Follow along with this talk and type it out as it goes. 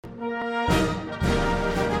You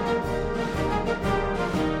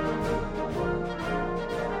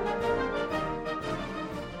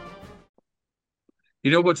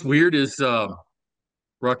know what's weird is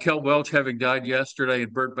Raquel Welch having died yesterday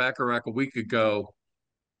and Burt Bacharach a week ago,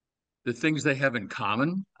 the things they have in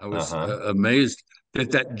common. I was Uh-huh. amazed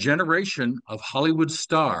that that generation of Hollywood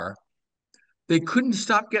star, they couldn't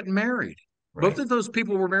stop getting married. Both Right. of those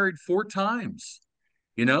people were married 4 times.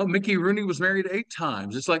 You know, Mickey Rooney was married 8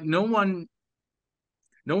 times. It's like no one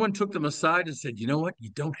took them aside and said, you know what? You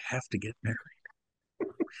don't have to get married.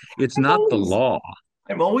 It's I'm not the always law.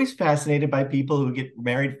 I'm always fascinated by people who get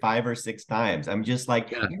married 5 or 6 times. I'm just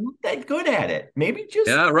like, Yeah. you're not that good at it. Maybe just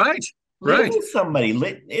Yeah, right. live Right. with somebody.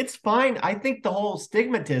 It's fine. I think the whole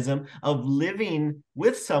stigmatism of living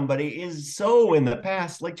with somebody is so in the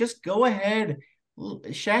past. Like, just go ahead,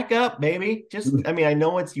 shack up, baby. I mean, I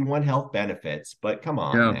know it's you want health benefits, but come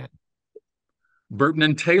on, Yeah. man. Burton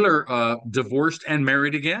and Taylor divorced and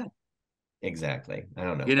married again. Exactly. I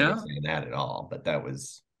don't know You if I can know, say that at all, but that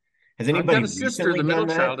was. Has I've anybody got a sister, recently the done middle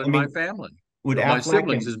that? child I in my mean, family would of my Affleck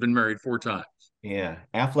siblings and has been married 4 times. yeah,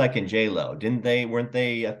 Affleck and J Lo, didn't they? Weren't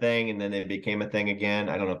they a thing, and then they became a thing again?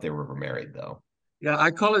 I don't know if they were ever married though. Yeah, I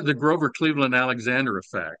call it the Grover Cleveland Alexander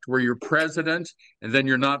effect, where you're president and then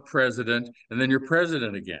you're not president and then you're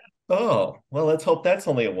president again. Oh, well, let's hope that's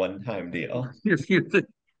only a one-time deal. If you think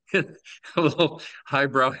a little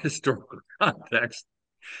highbrow historical context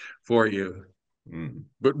for you. Mm.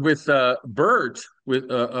 But with Bert,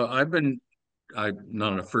 with I'm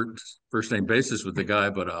not on a first name basis with the guy,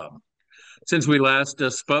 but since we last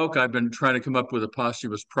spoke, I've been trying to come up with a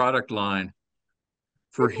posthumous product line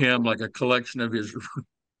for him, like a collection of his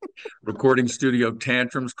recording studio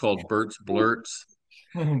tantrums called Bert's Blurts,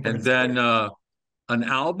 and Bird's then bird. an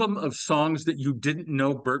album of songs that you didn't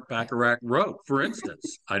know Burt Bacharach wrote. For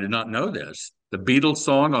instance, I did not know this. The Beatles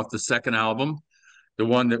song off the second album, the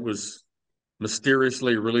one that was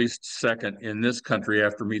mysteriously released second in this country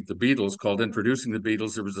after Meet the Beatles, called Introducing the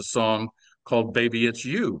Beatles, there was a song called Baby It's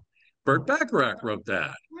You. Burt Oh, Bacharach wrote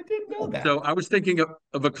that. I didn't know So that. I was thinking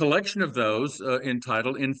of a collection of those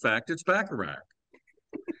entitled In Fact, It's Bacharach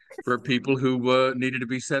for people who needed to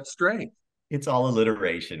be set straight. It's all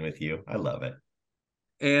alliteration with you. I love it.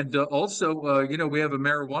 And also, we have a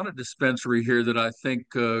marijuana dispensary here that I think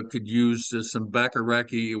could use some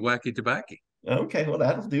Bacharachy wacky tobacco. Okay, well,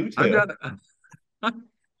 that'll do I've too. got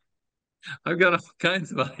I've got all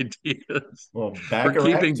kinds of ideas Well, for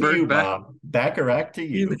Bacharach to you, Back Bob. Bacharach to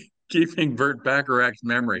you. keeping Burt Bacharach's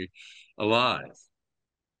memory alive.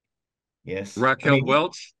 Yes. I Raquel mean,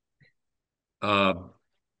 Welch, uh,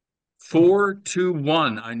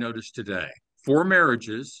 4-1. I noticed today. 4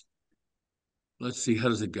 marriages. Let's see, how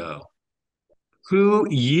does it go? 2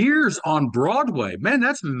 years on Broadway. Man,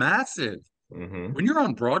 that's massive. mhm. When you're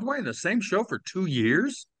on Broadway in the same show for 2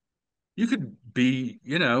 years, you could be,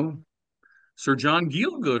 Sir John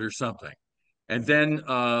Gielgud or something. And then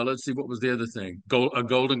let's see, what was the other thing? A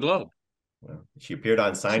Golden Globe. Well, she appeared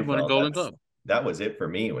on She won a Seinfeld. Golden Globe. That was it for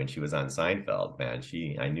me when she was on Seinfeld, man.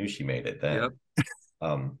 I knew she made it then. Yep.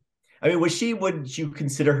 Um, I mean, would you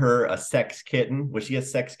consider her a sex kitten? Was she a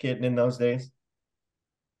sex kitten in those days?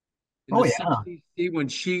 In Oh the yeah. 60s,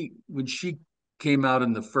 see, when she came out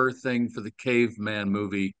in the fur thing for the Caveman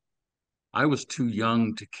movie, I was too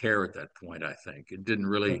young to care at that point, I think. It didn't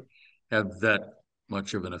really have that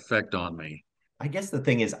much of an effect on me. I guess the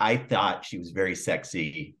thing is, I thought she was very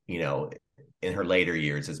sexy, in her later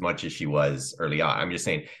years as much as she was early on. I'm just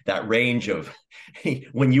saying that range of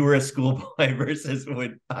when you were a schoolboy versus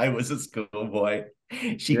when I was a schoolboy,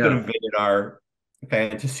 she could Yeah. have been in our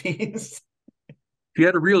fantasies. She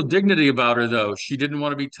had a real dignity about her, though. She didn't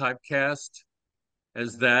want to be typecast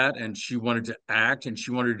as that, and she wanted to act, and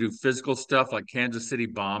she wanted to do physical stuff like Kansas City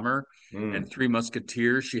Bomber and Mm, Three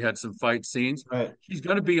Musketeers. She had some fight scenes. right. She's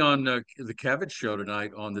going to be on the Kevin Show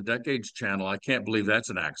tonight on the Decades Channel. I can't believe that's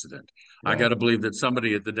an accident. I got Right. to believe that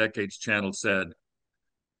somebody at the Decades Channel said,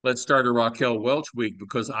 "Let's start a Raquel Welch week,"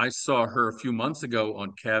 because I saw her a few months ago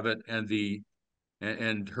on Cavett,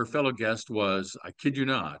 and her fellow guest was, I kid you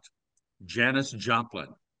not, Janis Joplin.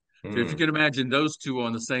 So if you Mm. can imagine those two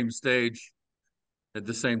on the same stage at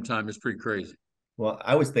the same time, it's pretty crazy. Well,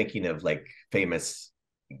 I was thinking of like famous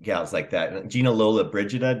gals like that. Gina Lola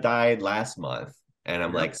Brigida died last month. And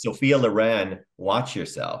I'm Yeah. like, Sophia Loren, watch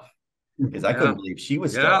yourself. Because I couldn't Yeah. believe she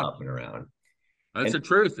was still Yeah. up and around. That's And the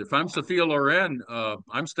truth. If I'm Sophia Loren,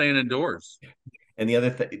 I'm staying indoors. and the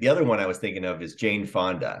other one I was thinking of is Jane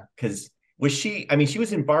Fonda. Because was she, I mean, she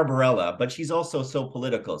was in Barbarella, but she's also so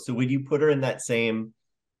political. So would you put her in that same,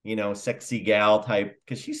 sexy gal type?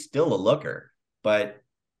 Because she's still a looker, but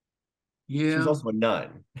she was Yeah. also a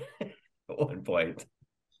nun. one point.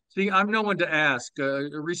 See, I'm no one to ask.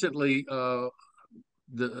 Recently,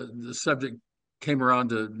 the subject came around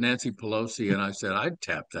to Nancy Pelosi, and I said I'd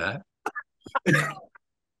tap that.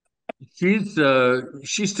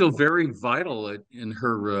 She's still very vital in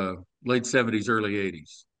her late 70s, early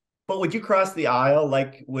 80s. But would you cross the aisle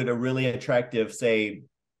like would a really attractive, say,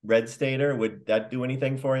 red stater? Would that do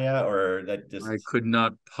anything for you, or that I just? could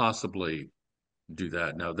not possibly do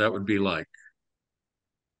that. No, that would be like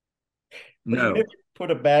But even if no. you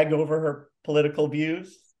put a bag over her political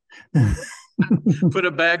views, Put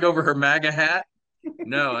a bag over her MAGA hat?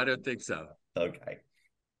 No, I don't think so. okay.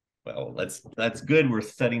 Well, that's good. We're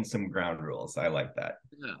setting some ground rules. I like that.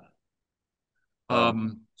 Yeah.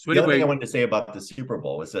 Um, So the other thing I anyway, wanted to say about the Super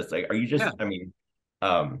Bowl was just like, are you just? yeah.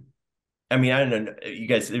 Um, I mean, I don't know. You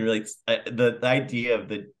guys didn't really the idea of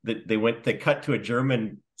they cut to a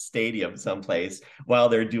German stadium someplace while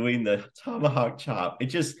they're doing the tomahawk chop.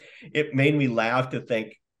 It made me laugh to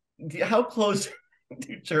think how close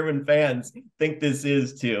do German fans think this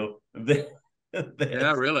is to this.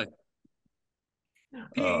 Yeah, really.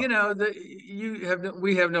 Uh, You know,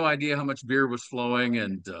 we have no idea how much beer was flowing,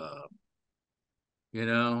 and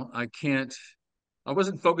I can't. I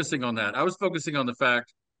wasn't focusing on that. I was focusing on the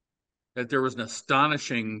fact that there was an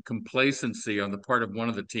astonishing complacency on the part of one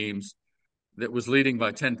of the teams that was leading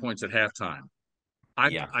by 10 points at halftime.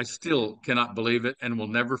 yeah. I still cannot believe it and will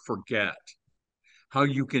never forget how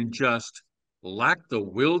you can just lack the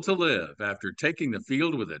will to live after taking the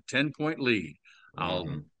field with a 10-point lead. I'll,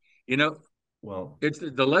 Mhm. you know, Well, it's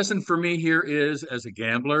the lesson for me here is as a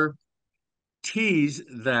gambler, tease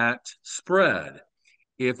that spread.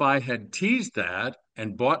 If I had teased that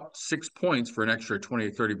and bought 6 points for an extra 20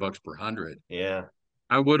 or 30 bucks per hundred, yeah,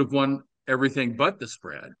 I would have won everything but the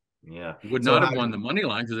spread. yeah. Would So not have won the money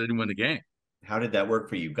line because I didn't win the game. how did that work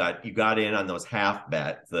for you? You got in on those half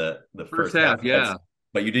bets, the First first half half, bets, yeah.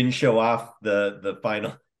 but you didn't show off the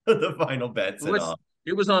final the final bets Well, at all.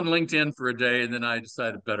 it was on LinkedIn for a day, and then I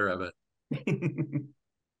decided better of it.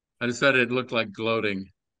 I decided it looked like gloating.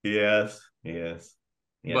 Yes, yes.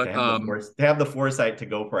 Yeah, But to have the foresight to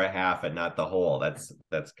go for a half and not the whole. That's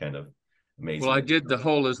kind of well, amazing. I did the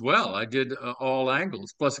whole as well. I did all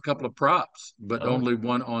angles plus a couple of props, but Oh, only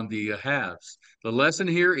one on the halves. The lesson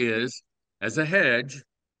here is, as a hedge,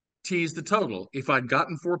 tease the total. If I'd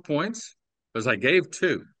gotten 4 points, because I gave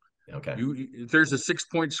two, okay. if there's a 6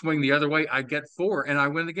 point swing the other way, I get four and I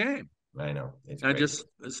win the game. I know. It's And I crazy.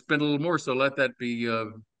 just spend a little more. So let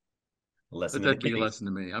Lesson to the that be a kiddies. lesson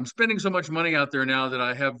to me. I'm spending so much money out there now that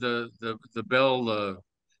I have the Bell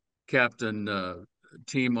captain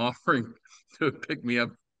team offering to pick me up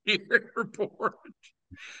at the airport,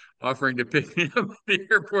 offering to pick me up at the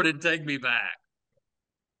airport and take me back.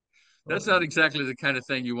 Well, That's not exactly the kind of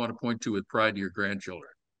thing you want to point to with pride to your grandchildren.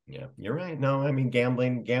 yeah, you're right. No, I mean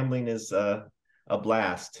gambling is a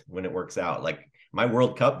blast when it works out. Like my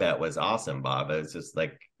World Cup bet was awesome, Bob. It's just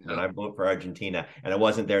like when Yeah, I vote for Argentina and I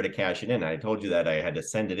wasn't there to cash it in. I told you that I had to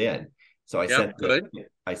send it in. So yep, good.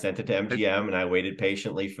 I sent it to MGM and I waited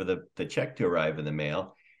patiently for the check to arrive in the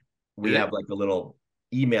mail. We Did have it? like a little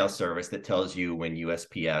email service that tells you when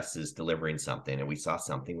USPS is delivering something, and we saw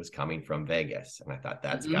something was coming from Vegas, and I thought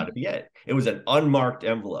that's got to Mm-hmm. be it. It was an unmarked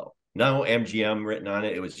envelope, no MGM written on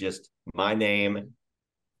it. It was just my name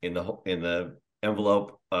in the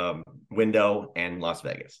envelope window and Las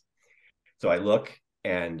Vegas. So I look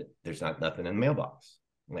and there's nothing in the mailbox.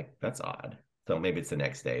 I'm like, that's odd. So maybe it's the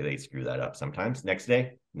next day. They screw that up sometimes. Next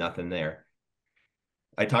day, nothing there.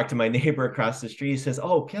 I talked to my neighbor across the street. He says,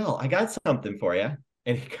 "Oh, Kel, I got something for you."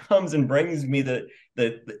 And he comes and brings me the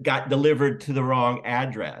got delivered to the wrong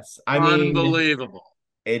address. I mean, Unbelievable.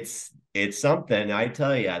 it's something. I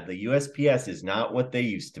tell you, the USPS is not what they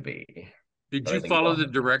used to be. Did But I you think it's follow the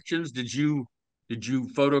awesome. directions? Did you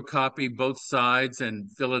photocopy both sides and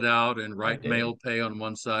fill it out and I write did. mail pay on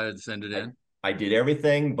one side and send it I in? I did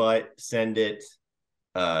everything but send it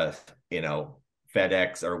uh you know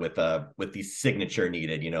FedEx or with the signature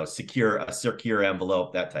needed, secure a secure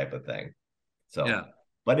envelope, that type of thing. So, Yeah.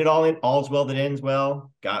 but all's well that ends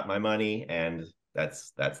well. Got my money, and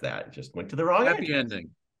that's that. Just went to the wrong Happy address. ending.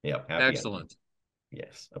 Yep, happy ending. Excellent.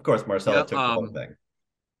 Yes, of course. Marcella Yeah. took the whole thing.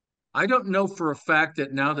 I don't know for a fact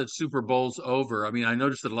that now that Super Bowl's over, I mean, I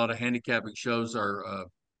noticed that a lot of handicapping shows are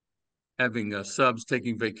having subs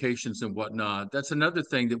taking vacations and whatnot. That's another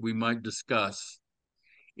thing that we might discuss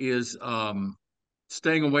is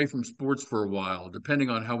staying away from sports for a while, depending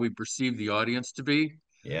on how we perceive the audience to be.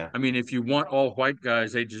 Yeah, I mean, if you want all white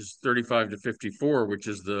guys ages 35 to 54, which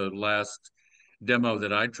is the last demo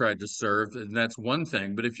that I tried to serve, and that's one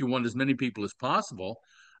thing. But if you want as many people as possible,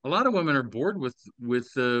 a lot of women are bored with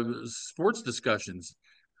sports discussions.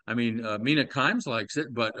 I mean, Mina Kimes likes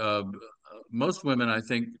it, but most women, I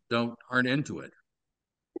think, don't aren't into it.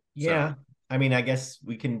 Yeah. So, I mean, I guess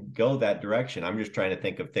we can go that direction. I'm just trying to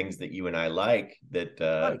think of things that you and I like that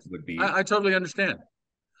right. would be I totally understand.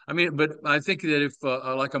 I mean, but I think that if,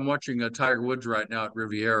 like, I'm watching Tiger Woods right now at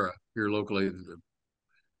Riviera here locally, the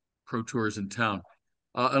Pro Tour is in town.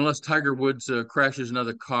 Unless Tiger Woods crashes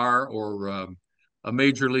another car or a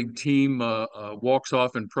major league team walks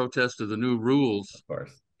off in protest of the new of rules,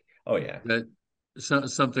 course. Oh yeah. that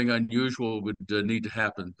something unusual would need to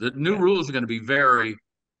happen. The new Yeah. rules are going to be very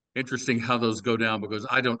interesting how those go down because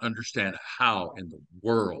I don't understand how in the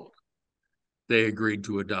world they agreed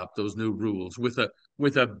to adopt those new rules with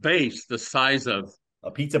a base the size of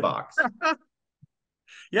A pizza box.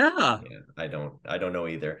 yeah. Yeah, I don't know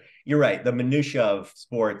either. You're right. The minutia of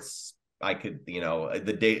sports, I could,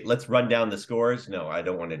 the date, let's run down the scores. No, I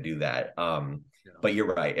don't want to do that. Yeah. But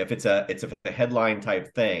you're right. If it's a headline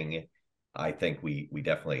type thing, I think we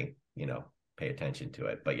definitely, pay attention to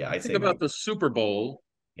it. But yeah, I'd Think say about we the Super Bowl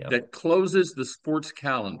yeah. that closes the sports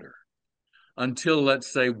calendar until,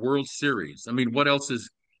 let's say, World Series. I mean, what else is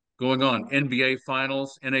going on? NBA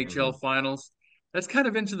finals, NHL Mhm. finals. That's kind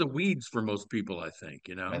of into the weeds for most people, I think,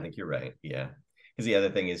 you I know? think you're right. Yeah. Because the other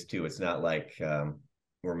thing is too, it's not like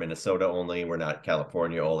we're Minnesota only, we're not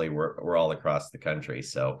California only, we're all across the country.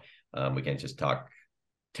 So we can't just talk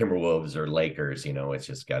Timberwolves or Lakers, it's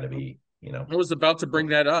just got to be, I was about to bring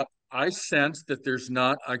that up. I sense that there's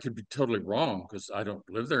not, I could be totally wrong because I don't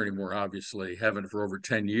live there anymore, obviously, haven't for over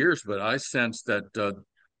 10 years, but I sense that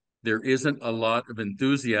there isn't a lot of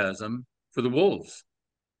enthusiasm for the Wolves.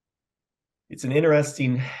 it's an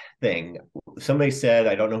interesting thing. Somebody said,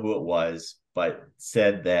 I don't know who it was, but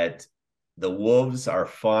said that the Wolves are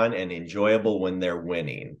fun and enjoyable when they're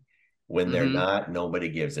winning. When they're Hmm. not, nobody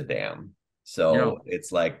gives a damn. Yeah. So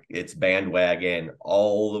it's like it's bandwagon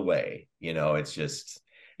all the way. It's just,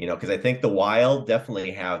 because I think the Wild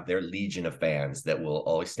definitely have their legion of fans that will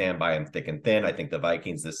always stand by them thick and thin. I think the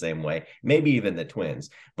Vikings the same way, maybe even the Twins.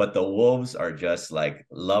 But the Wolves are just like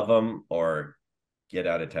love them or get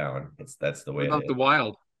out of town. That's the What way it about the is.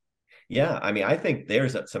 Wild? Yeah, I mean, I think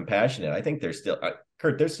there's some passionate. I think they're still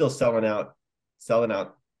Kurt. They're still selling out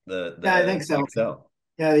the Yeah, I the think so. XL.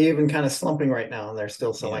 Yeah, they're even kind of slumping right now, and they're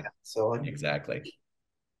still Yeah, selling it. So exactly.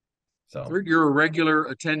 So You're a regular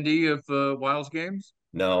attendee of Wild's games?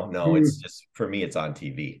 no, no, it's hmm, just for me, it's on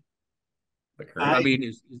TV. But I Kurt, I mean,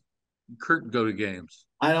 is Kurt go to games?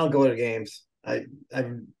 I don't go to games. I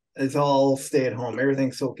it's all stay at home.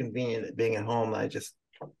 Everything's so convenient at being at home.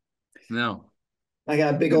 No. I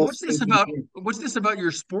got a big Hey, old screen TV. what's this about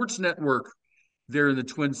your sports network there in the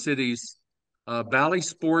Twin Cities? Bally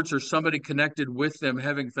Sports or somebody connected with them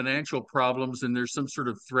having financial problems, and there's some sort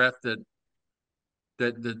of threat that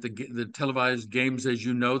the televised games as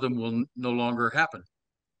you know them will no longer happen.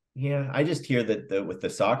 yeah, I just hear that with the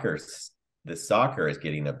soccer is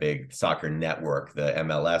getting a big soccer network. The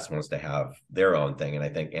MLS wants to have their own thing, and I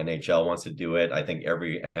think NHL wants to do it. I think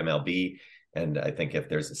every MLB, and I think if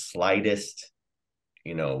there's the slightest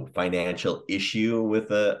financial issue with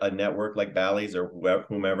a network like Bally's or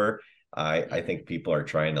whomever, I think people are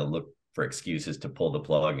trying to look for excuses to pull the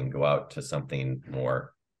plug and go out to something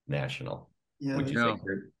more national. Yeah, Would you say, Yeah.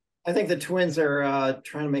 Kurt? I think the Twins are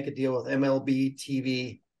trying to make a deal with MLB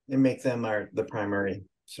TV and make them the primary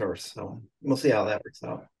source. So we'll see how that works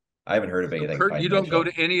out. I haven't heard of So anything Kurt, financial. you don't go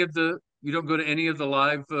to any of the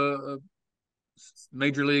live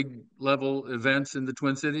major league level events in the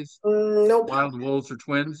Twin Cities? Nope. Wild Wolves or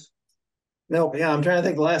Twins? Nope. Yeah, I'm trying to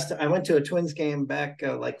think. The last I went to a Twins game back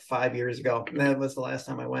like 5 years ago. That was the last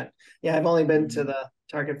time I went. Yeah, I've only been to Mhm. the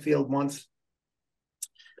Target Field once.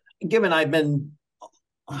 Given I've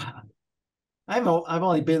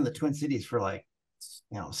only been in the Twin Cities for like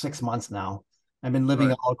 6 months now. I've been living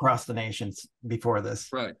Right, all across the nation before this.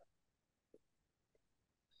 right.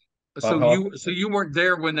 Bob, So you weren't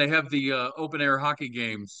there when they have the open air hockey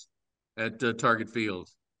games at Target Field,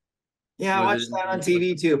 Yeah, I was watched it? that on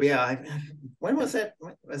TV too. But yeah, when was that?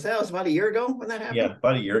 Was about a year ago when that happened? yeah,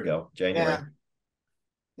 about a year ago, January. Yeah,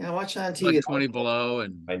 yeah, I watched it on TV. Like 20 below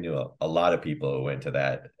and I knew a lot of people who went to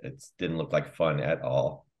that. It didn't look like fun at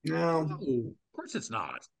all. No, no, of course it's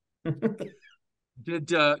not.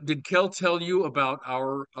 Did Kel tell you about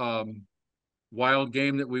our wild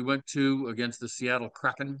game that we went to against the Seattle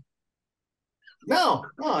Kraken? no,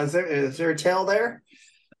 no. Is there a tail there?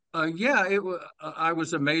 Yeah, I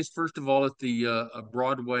was amazed first of all at the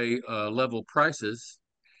Broadway level prices,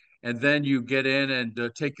 and then you get in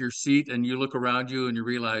and take your seat, and you look around you and you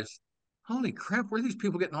realize, holy crap, where are these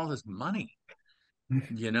people getting all this money?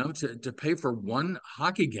 to pay for one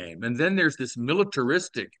hockey game. And then there's this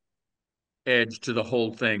militaristic edge to the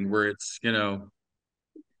whole thing where it's,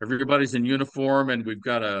 everybody's in uniform and we've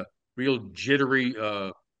got a real jittery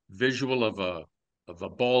visual of a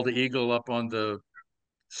bald eagle up on the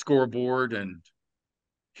scoreboard, and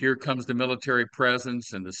here comes the military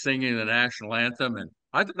presence and the singing of the national anthem. And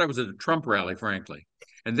I thought I was at a Trump rally, frankly.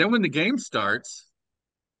 And then when the game starts,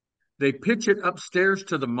 they pitch it upstairs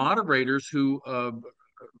to the moderators who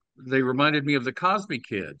they reminded me of the Cosby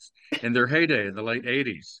Kids in their heyday in the late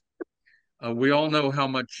 80s. We all know how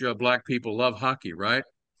much black people love hockey, right?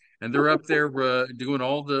 And they're up there doing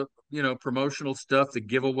all the promotional stuff, the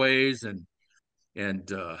giveaways, and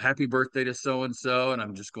happy birthday to so and so. And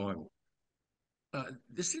I'm just going,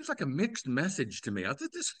 this seems like a mixed message to me. I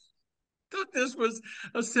thought this was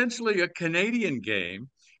essentially a Canadian game,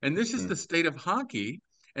 and this is the state of hockey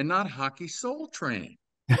and not Hockey Soul Train.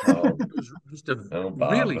 Oh, It was just a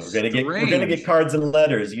Bob, really we're gonna get strange. cards and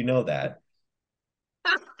letters. You know that.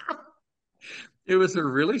 It was a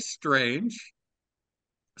really strange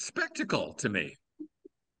spectacle to me.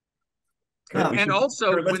 Kurt, we And should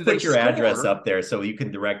also Kurt, let's when they put your address score, up there so you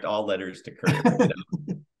can direct all letters to Kurt.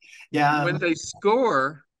 Yeah. when they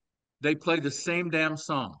score, they play the same damn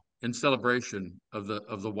song in celebration of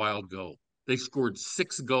the wild goal. They scored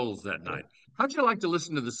 6 goals that night. How'd you like to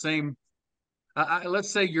listen to the same? Let's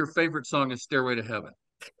say your favorite song is "Stairway to Heaven."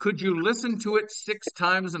 Could you listen to it 6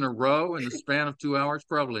 times in a row in the span of 2 hours?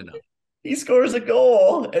 Probably not. He scores a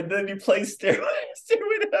goal and then you play Stairway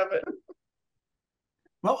to Heaven.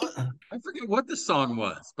 Well, I forget what the song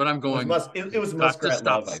was, but I'm going. It was Got to Muskrat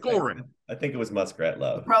stop Love, I think. scoring. I think it was Muskrat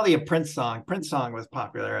Love. probably a Prince song. Prince song was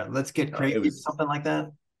popular. Let's get crazy, something like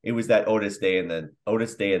that. It was that Otis Day in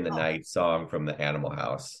the Night song from the Animal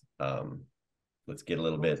House. Let's get a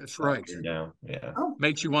little bit. That's right. Now, yeah. Oh.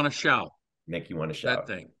 Makes you want to shout. Make you want to shout.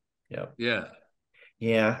 That thing. Yeah. Yeah.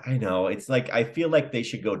 Yeah, I know. It's like I feel like they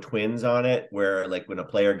should go twins on it, where like when a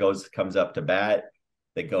player comes up to bat,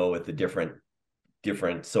 they go with the different.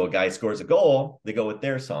 So a guy scores a goal, they go with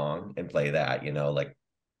their song and play that, like.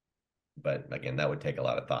 But again, that would take a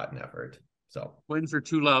lot of thought and effort. So Twins are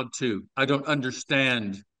too loud too. I don't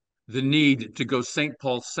understand the need to go St.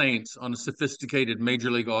 Paul Saints on a sophisticated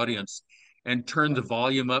major league audience and turn the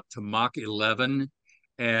volume up to Mach 11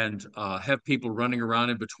 and have people running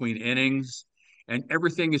around in between innings. And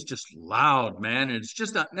everything is just loud, man. And it's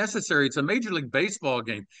just not necessary. It's a Major League Baseball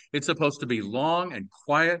game. It's supposed to be long and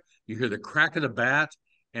quiet. You hear the crack of the bat,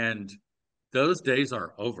 and those days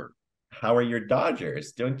are over. how are your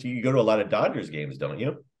Dodgers? Don't you go to a lot of Dodgers games, don't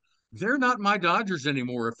you? They're not my Dodgers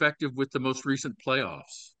anymore, effective with the most recent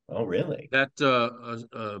playoffs. Oh, really? That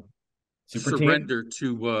Super team? surrender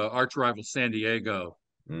to arch rival San Diego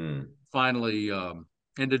finally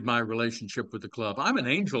ended my relationship with the club. I'm an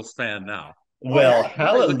Angels fan now. Well, I'm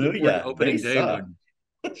really looking forward to hallelujah. opening They day suck.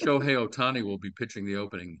 when Shohei Ohtani will be pitching the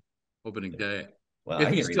opening day. Well, If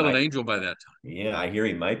I he's hear still an Angel by that time. Yeah, I hear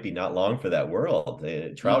he might be not long for that world.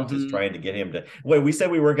 Trout is Mhm. trying to get him to. Wait, we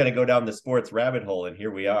said we weren't going to go down the sports rabbit hole, and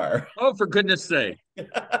here we are. Oh, for goodness sake.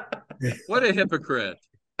 What a hypocrite.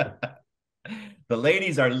 The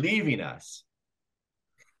ladies are leaving us.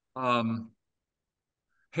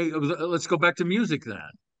 Hey, let's go back to music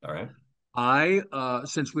then. All right.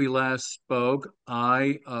 Since we last spoke,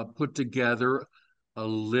 I put together a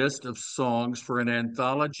list of songs for an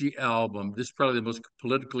anthology album. This is probably the most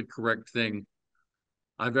politically correct thing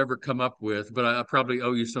I've ever come up with, but I probably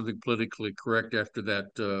owe you something politically correct after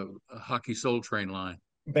that Hockey Soul Train line.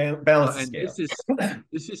 Balance the And scale.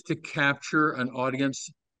 this is to capture an audience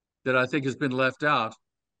that I think has been left out,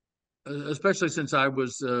 especially since I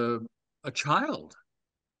was a child,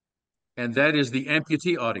 and that is the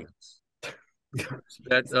amputee audience.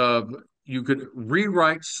 That you could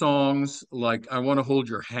rewrite songs like "I Want to Hold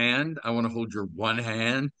Your Hand," "I Want to Hold Your One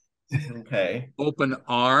Hand," Okay. "Open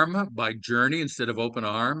Arm" by Journey instead of "Open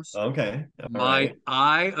Arms." Okay. All My right.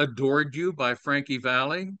 I Adored You by Frankie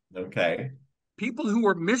Valli. Okay. People who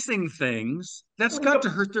are missing things, that's got to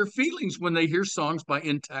hurt their feelings when they hear songs by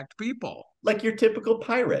intact people. Like your typical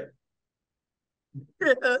pirate.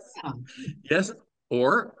 Yes. Yes.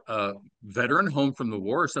 Or veteran home from the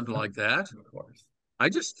war or something like that. Of course. I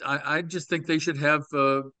just think they should have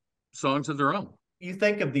songs of their own. You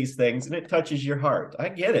think of these things and it touches your heart. I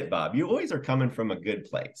get it, Bob. You always are coming from a good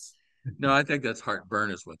place. No, I think that's heartburn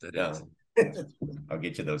is what that is. I'll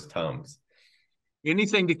get you those Tums.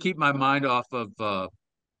 Anything to keep my mind off of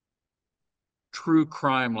true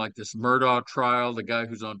crime like this Murdaugh trial, the guy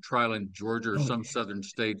who's on trial in Georgia or some southern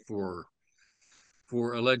state for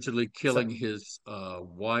for allegedly killing his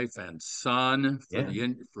wife and son for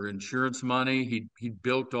Yeah. for insurance money. He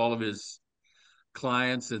bilked all of his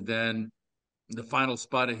clients, and then the final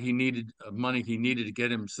spot he needed money he needed to get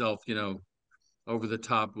himself, over the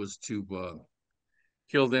top was to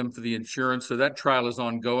kill them for the insurance. So that trial is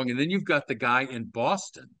ongoing. And then you've got the guy in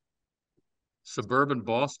Boston, suburban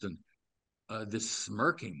Boston, this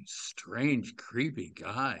smirking, strange, creepy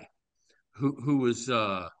guy who was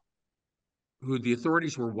who the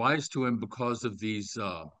authorities were wise to him because of these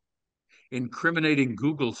incriminating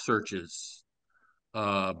Google searches.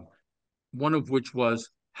 Uh, one of which was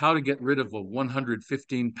how to get rid of a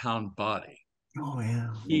 115-pound body. Oh yeah.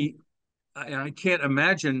 I can't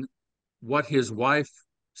imagine what his wife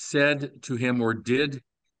said to him or did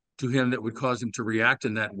to him that would cause him to react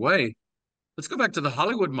in that way. Let's go back to the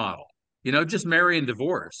Hollywood model. Just marry and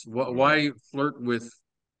divorce. Why flirt with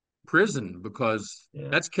prison? Because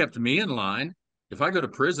that's kept me in line. If I go to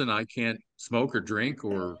prison, I can't smoke or drink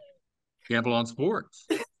or gamble on sports.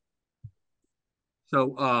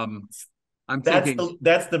 So I'm thinking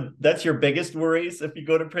that's your biggest worries if you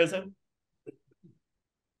go to prison.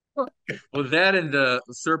 Well, that and the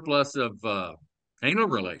surplus of anal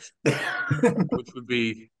relations, which would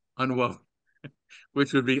be unwelcome.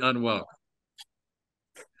 Which would be unwelcome.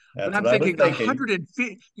 But I'm thinking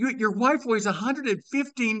 150. Your wife weighs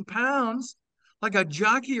 115 pounds, like a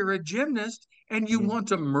jockey or a gymnast, and you want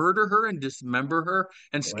to murder her and dismember her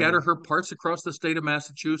and scatter her parts across the state of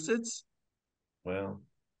Massachusetts? Well,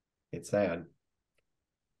 it's sad.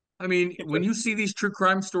 I mean, when you see these true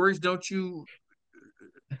crime stories, don't you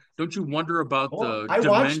wonder about the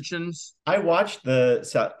dimensions? I watched the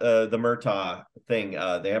Murtaugh thing.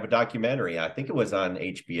 They have a documentary. I think it was on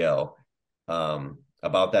HBO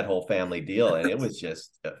about that whole family deal, and it was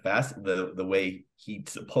just fast. The way he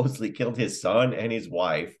supposedly killed his son and his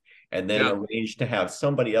wife, and then arranged to have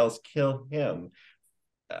somebody else kill him.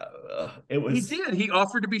 He did. He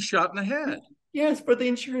offered to be shot in the head. Yes, for the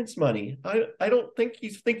insurance money. I don't think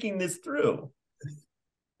he's thinking this through.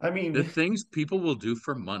 I mean, the things people will do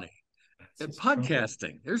for money.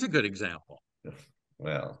 Podcasting, there's a good example.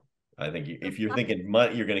 Well, I think if you're thinking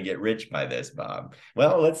money, you're going to get rich by this, Bob.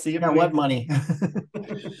 Well, let's see. What money?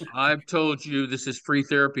 I've told you this is free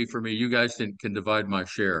therapy for me. You guys can divide my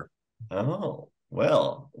share. Oh,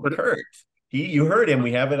 well, Kurt, you heard him.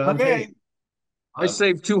 We have it on tape. I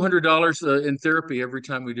save $200 in therapy every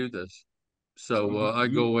time we do this. So I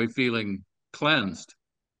go away feeling cleansed.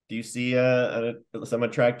 Do you see some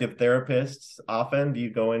attractive therapists often? Do you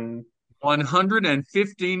go in?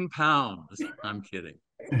 115 pounds. I'm kidding.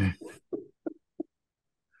 Think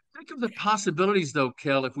of the possibilities, though,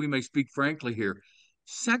 Kel, if we may speak frankly here,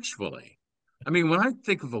 sexually. I mean, when I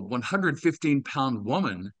think of a 115-pound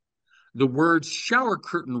woman, the words shower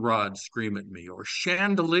curtain rod scream at me, or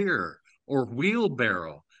chandelier, or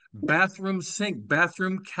wheelbarrow, bathroom sink,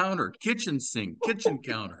 bathroom counter, kitchen sink, kitchen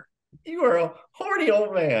counter. You are a horny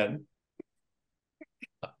old man.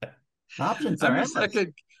 Options are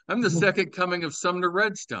I'm the second coming of Sumner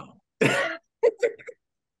Redstone.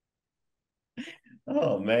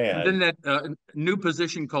 Oh man! And then that new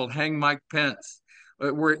position called Hang Mike Pence,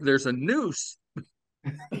 where there's a noose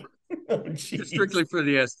strictly for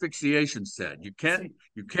the asphyxiation set. You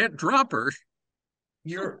can't drop her.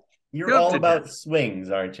 You're all about swings,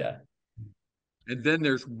 aren't you? And then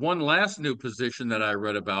there's one last new position that I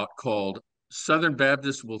read about called Southern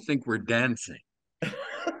Baptists will think we're dancing.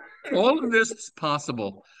 All of this is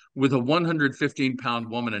possible with a 115-pound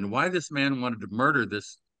woman, and why this man wanted to murder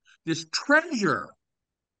this treasure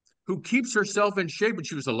who keeps herself in shape. And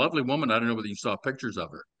she was a lovely woman. I don't know whether you saw pictures of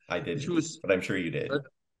her. I didn't, she was, but I'm sure you did. A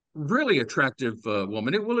really attractive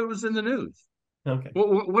woman. It was in the news. Okay.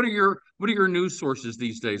 What are your news sources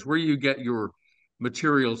these days? Where do you get your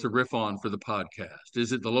materials to riff on for the podcast?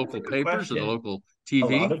 Is it the local papers or the local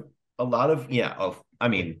TV? A lot of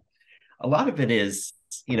it is,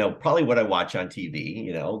 probably what I watch on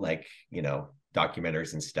TV,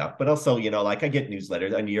 documentaries and stuff, but also, like I get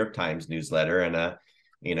newsletters, a New York Times newsletter, and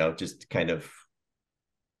just kind of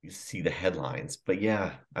see the headlines. But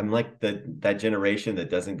yeah, I'm like that generation that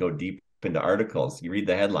doesn't go deep into articles. You read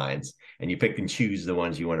the headlines and you pick and choose the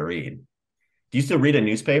ones you want to read. Do you still read a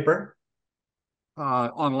newspaper?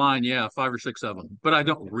 Online, yeah, 5 or 6 of them, but I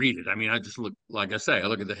don't read it. I mean, I just look, like I say, I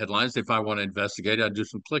look at the headlines. If I want to investigate, I do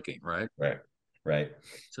some clicking, right? Right.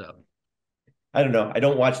 So I don't know. I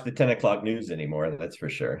don't watch the 10 o'clock news anymore. That's for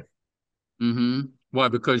sure. Mm-hmm. Why?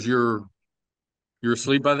 Because you're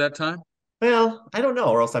asleep by that time? Well, I don't know,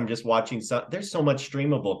 or else I'm just watching. There's so much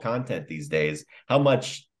streamable content these days. How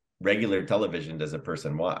much regular television does a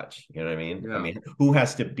person watch? You know what I mean? Yeah. I mean, who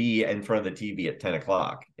has to be in front of the TV at 10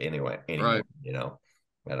 o'clock anyway, anymore, Right. you know?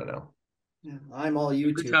 I don't know. Yeah, I'm all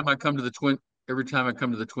Every YouTube. time I come to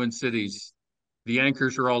the Twin Cities, the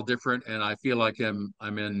anchors are all different, and I feel like I'm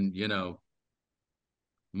in,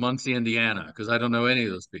 Muncie, Indiana, because I don't know any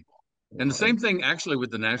of those people. And the same thing actually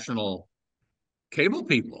with the national cable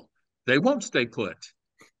people. They won't stay put.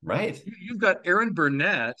 Right. You've got Erin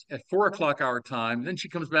Burnett at 4 o'clock our time, then she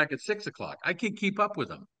comes back at 6 o'clock. I can't keep up with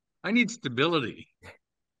them. I need stability.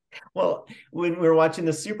 Well, when we were watching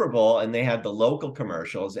the Super Bowl and they had the local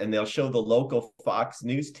commercials and they'll show the local Fox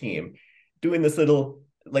News team doing this little,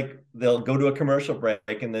 like they'll go to a commercial break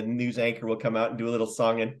and the news anchor will come out and do a little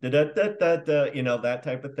song and da da da da da, that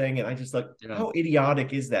type of thing. And I just like, how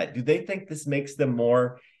idiotic is that? Do they think this makes them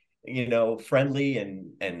more, friendly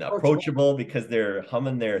and approachable because they're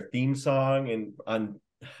humming their theme song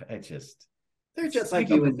they're just like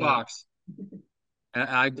Speaking you of and me. Fox,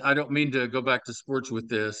 I don't mean to go back to sports with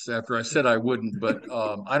this after I said I wouldn't, but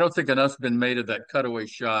I don't think enough's been made of that cutaway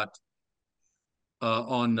shot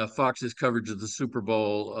on Fox's coverage of the Super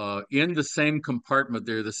Bowl. In the same compartment,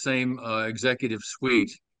 they're the same executive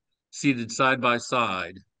suite, seated side by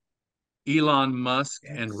side. Elon Musk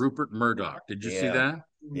and yes. Rupert Murdoch. Did you see Yeah. that?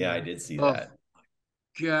 Yeah, I did see Oh, that.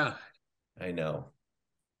 God, I know.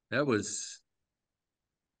 that was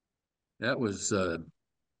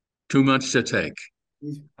too much to take.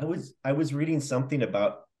 I was reading something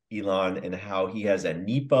about Elon and how he has a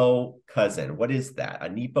Nepo cousin. What is that? A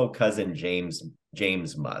Nepo cousin, James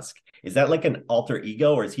Musk. Is that like an alter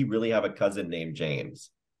ego, or does he really have a cousin named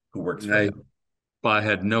James who works for him? I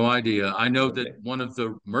had no idea. I know that Okay. one of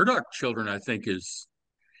the Murdoch children, I think, is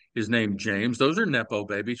named James. Those are Nepo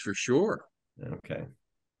babies for sure. Okay.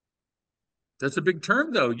 That's a big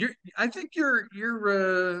term, though. I think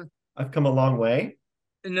I've come a long way.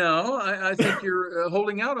 no, I think you're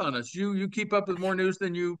holding out on us. You keep up with more news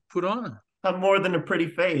than you put on. I'm more than a pretty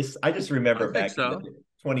face. I just I remember think back so.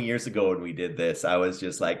 20 years ago when we did this, I was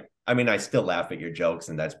just like, I mean, I still laugh at your jokes,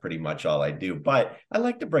 and that's pretty much all I do. But I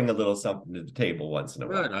like to bring a little something to the table once in a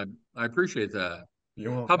Good. while. I appreciate that.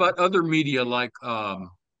 You're How welcome. about other media like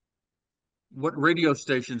what radio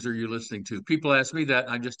stations are you listening to? People ask me that.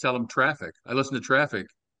 I just tell them traffic. I listen to traffic,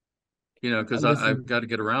 I because I've listen. got to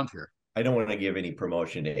get around here. I don't want to give any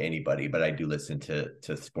promotion to anybody, but I do listen to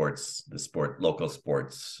local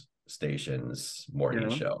sports stations morning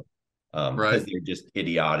show, Right. because they're just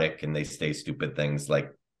idiotic and they say stupid things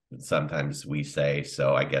like sometimes we say.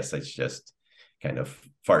 So I guess it's just kind of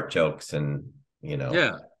fart jokes and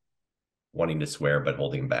Yeah. wanting to swear but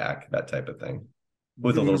holding back, that type of thing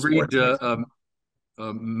with Do a you little read sports mixed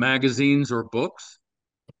in. magazines or books?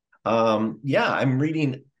 Yeah, I'm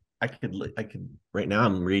reading. I could right now.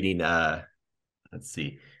 I'm reading. Let's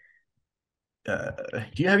see. Have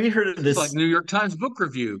you heard of It's like this? New York Times Book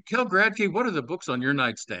Review. Kel Gradke, what are the books on your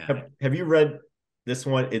nightstand? Have you read this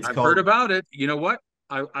one? It's I've heard called. about it. You know what?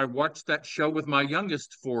 I watched that show with my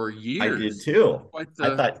youngest for I did years. too. Quite I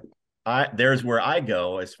the thought there's where I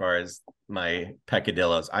go as far as my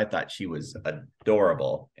peccadillos. I thought she was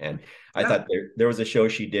adorable, and I Yeah. thought there was a show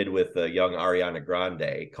she did with a young Ariana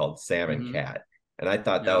Grande called Sam and Hmm. Cat, and I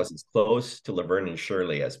thought that Yeah. was as close to Laverne and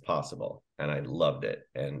Shirley as possible, and I loved it.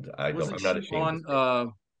 And Wasn't I'm not she ashamed to on say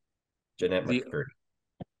it. Jeanette the McCurdy.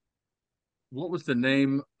 what was the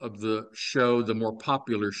name of the show, the more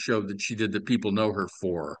popular show that she did that people know her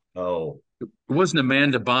for? Oh It wasn't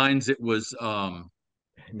Amanda Bynes, it was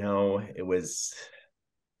no, it was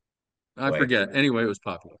I boy. forget. Anyway, it was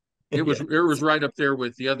popular. Yeah. It was right up there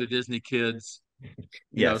with the other Disney kids,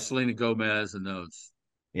 Yes. Selena Gomez and those.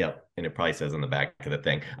 Yeah, and it probably says on the back of the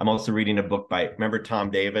thing. I'm also reading a book by, remember Tom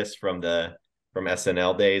Davis from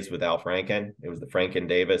SNL days with Al Franken? It was the Franken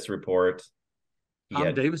Davis report. He Tom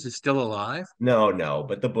had Davis is still alive? no,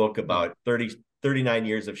 but the book Oh, about 39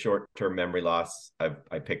 years of short-term memory loss.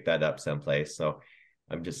 I picked that up someplace. So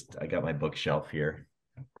I got my bookshelf here.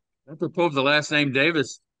 apropos of the last name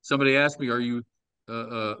Davis, somebody asked me, "Are you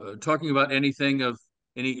talking about anything of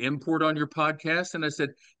any import on your podcast?" And I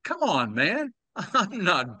said, "Come on, man, I'm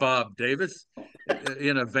not Bob Davis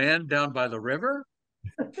in a van down by the river,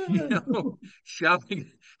 you know, shouting,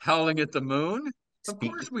 howling at the moon. Of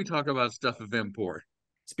Speak, course, we talk about stuff of import.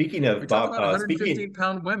 speaking We of talk Bob, about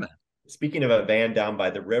 115-pound women." speaking of a van down by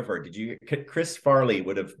the river, Chris Farley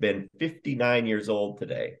would have been 59 years old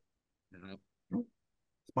today. It's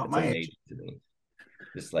about It's my amazing age. to me.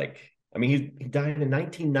 Just like, I mean, he died in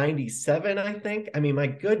 1997, I think. I mean, my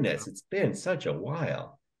goodness, it's been such a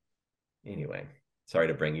while. Anyway, sorry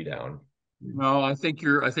to bring you down. No, I think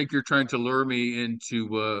you're trying to lure me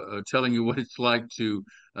into telling you what it's like to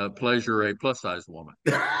pleasure a plus size woman.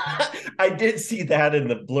 I did see that in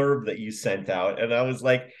the blurb that you sent out, and I was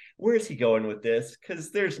like, "Where's he going with this?"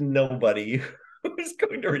 Because there's nobody who's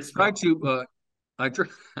going to Try respond. to I try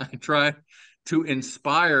I try to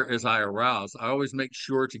inspire as I arouse. I always make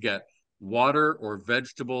sure to get water or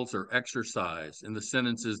vegetables or exercise in the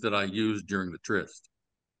sentences that I use during the tryst.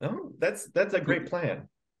 Oh, that's a great plan.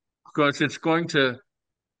 Because it's going to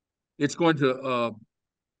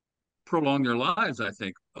prolong their lives, I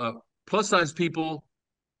think. Plus size people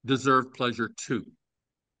deserve pleasure too.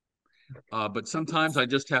 But sometimes I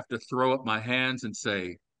just have to throw up my hands and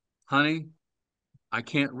say, honey, I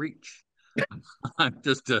can't reach. I'm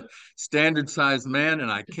just a standard sized man and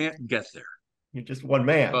I can't get there. You're just one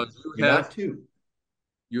man. Because You're not two.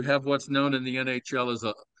 you have what's known in the NHL as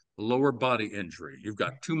a lower body injury. You've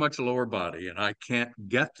got too much lower body and I can't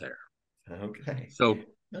get there. Okay. So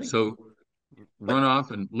Like, so run but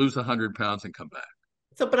off and lose 100 pounds and come back.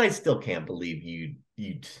 but I still can't believe you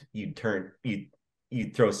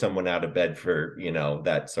throw someone out of bed for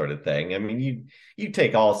that sort of thing. I mean, you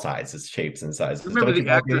take all sizes, shapes, and sizes, Remember don't you, the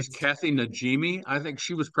actress nowadays? Kathy Najimy? I think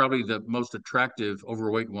she was probably the most attractive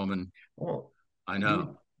overweight woman Well, I didn't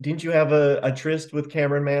know. didn't you have a tryst with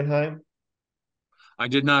Cameron Manheim? I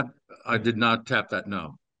did not I did not tap that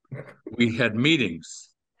no. We had meetings.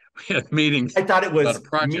 We had meetings I thought it about a was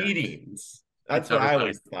project. meetings. That's what I Right.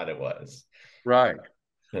 always thought it was. Right.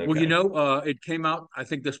 Well, Okay. it came out, I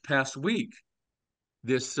think, this past week,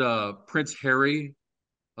 this Prince Harry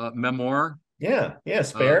memoir, Yeah, yeah,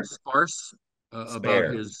 spare. sparse, about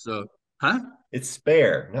Spare. his, huh? It's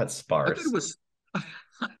spare, not I thought it sparse. was,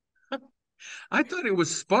 I thought it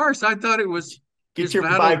was sparse. I thought it was Get his your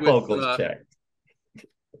battle with, bifocals checked.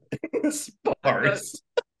 I thought, Sparse.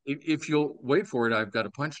 if you'll wait for it, I've got a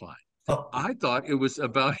punchline. Oh, I thought it was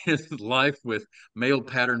about his life with male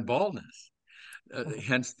pattern baldness,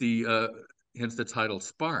 hence the title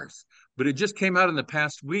sparse. But it just came out in the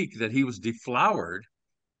past week that he was deflowered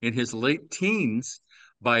in his late teens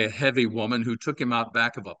by a heavy woman who took him out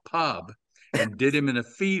back of a pub and did him in a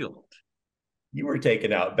field. you were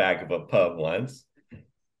taken out back of a pub once.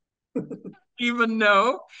 Even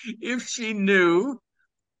though if she knew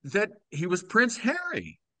that he was Prince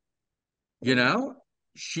Harry, you know,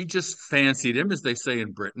 she just fancied him, as they say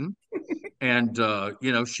in Britain. And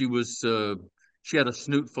she had a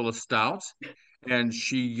snoot full of stout, and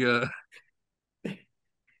she What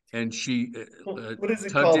is it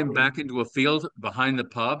tugged called? him back into a field behind the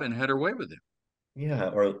pub and had her way with him. Yeah,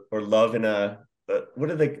 or love in a what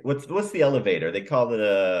are they what's the elevator? They call it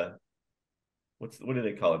a what do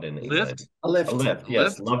they call it in England? Lift, A A lift. lift. a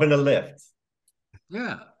Yes, lift, love in a lift.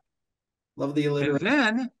 yeah. Love the And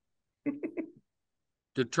alliteration. then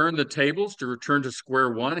to turn the tables, to return to square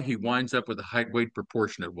one, he winds up with a height weight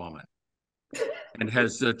proportionate woman and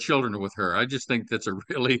has children with her. I just think that's a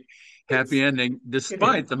really happy It's ending, it is.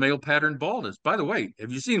 despite the male pattern baldness. By the way,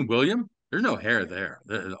 have you seen William? There's no hair there.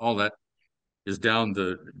 All that is down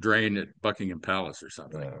the drain at Buckingham Palace or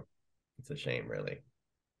something. It's a shame, really.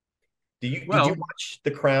 Did you Well, watch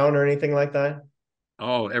The Crown or anything like that?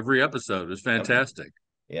 oh, every episode is Okay. fantastic.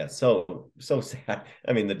 Yeah, so sad.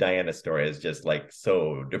 I mean, the Diana story is just like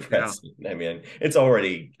so Yeah. depressing. I mean, it's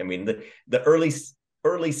already. I mean, the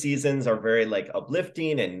early seasons are very like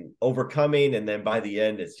uplifting and overcoming, and then by the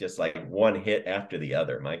end, it's just like one hit after the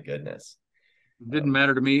other. My goodness. It didn't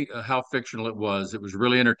matter to me how fictional it was. It was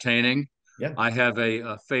really entertaining. Yeah, I have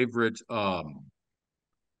a favorite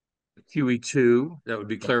QE2. That would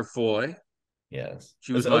be yeah, Claire Foy. yes.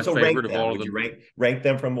 She was So, my so rank favorite of them. all of Would you them. rank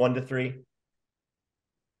them from 1 to 3?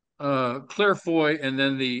 Claire Foy, and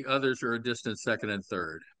then the others are a distant second and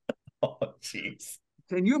third. Oh, jeez.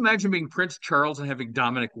 Can you imagine being Prince Charles and having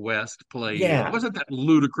Dominic West play you? Yeah, Wasn't that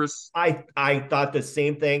ludicrous? I thought the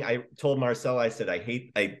same thing. I told Marcel, I said, I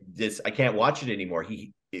can't watch it anymore.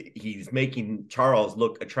 He's making Charles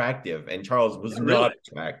look attractive, and Charles was not Really?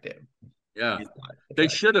 attractive. Yeah. He's not They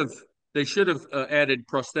attractive. should have they should have added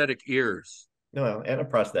prosthetic ears No, and a to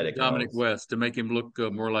prosthetic Dominic nose. West to make him look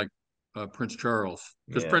more like Prince Charles.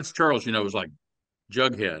 Because Yeah. Prince Charles, was like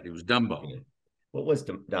Jughead. He was Dumbo. Yeah. What was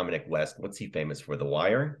Dominic West? What's he famous for? The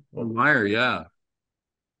Wire? Well, Meyer, yeah.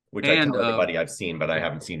 which I And tell everybody I've seen, but I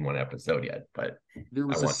haven't seen one episode yet. But there I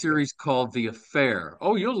was a want to. series called The Affair.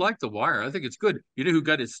 Oh, you'll like The Wire. I think it's good. You know who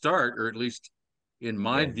got his start, or at least in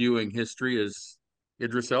my Yeah. viewing history, is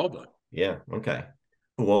Idris Elba. Yeah. Okay.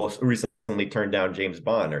 Who also recently turned down James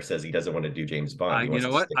Bond or says he doesn't want to do James Bond. He You wants know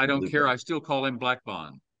to what? stick I with don't care. Luca. I still call him Black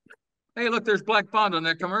Bond. Hey, look, there's Black Bond on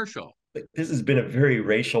that commercial. This has been a very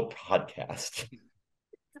racial podcast.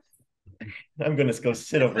 I'm going to go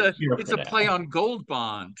sit over here It's for a play now. on Gold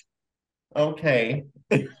Bond. Okay.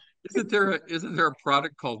 Isn't there a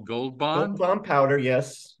product called Gold Gold Bond? bond powder,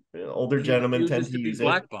 yes. Older He gentlemen tend refuses to to be use it.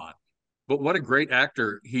 Black Bond. But what a great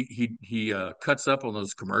actor. He cuts up on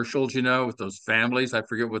those commercials, with those families. I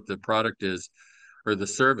forget what the product is or the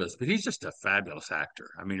service, but he's just a fabulous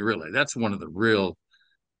actor. I mean, really, that's one of the real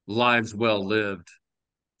lives well lived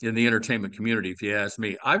in the entertainment community, if you ask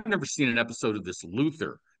me. I've never seen an episode of this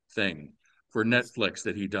Luther thing for Netflix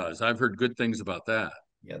that he does. I've heard good things about that.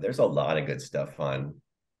 Yeah, there's a lot of good stuff on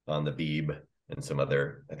the Beeb and some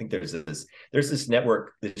other. I think there's this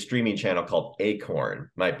network, this streaming channel called Acorn.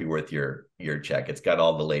 Might be worth your check. It's got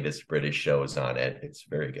all the latest British shows on it. It's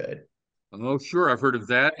very good. Oh, sure, I've heard of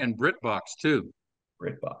that, and BritBox too.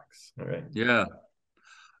 BritBox. All right. Yeah.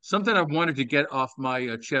 Something I wanted to get off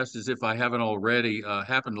my chest, as if I haven't already,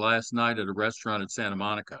 happened last night at a restaurant in Santa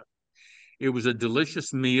Monica. It was a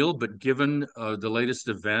delicious meal, but given the latest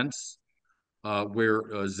events where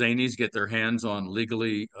zanies get their hands on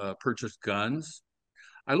legally purchased guns,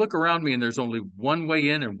 I look around me and there's only one way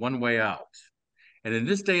in and one way out. And in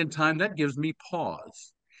this day and time, that gives me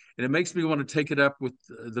pause. And it makes me want to take it up with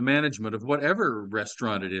the management of whatever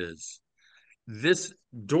restaurant it is. This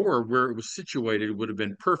door where it was situated would have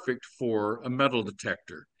been perfect for a metal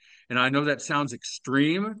detector. And I know that sounds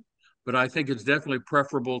extreme, but I think it's definitely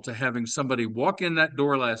preferable to having somebody walk in that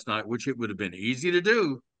door last night, which it would have been easy to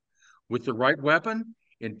do with the right weapon.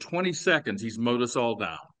 In 20 seconds, he's mowed us all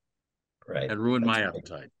down Right. and ruined That's my right.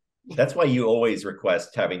 appetite. That's why you always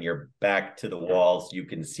request having your back to the walls. You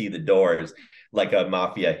can see the doors like a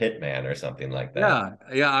mafia hitman or something like that.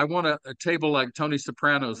 Yeah, yeah. I want a table like Tony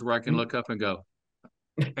Soprano's where I can look up and go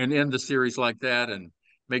and end the series like that and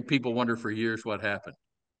make people wonder for years what happened.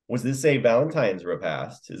 Was this a Valentine's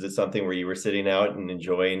repast? Is it something where you were sitting out and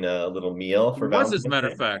enjoying a little meal It for was, as a Valentine's matter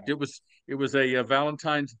of Day? fact, it was a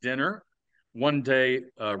Valentine's dinner, one day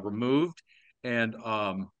removed, and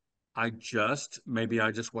maybe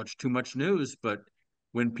I just watched too much news, but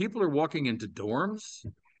when people are walking into dorms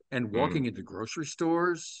and walking Mm, into grocery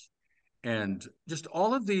stores and just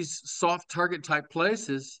all of these soft target type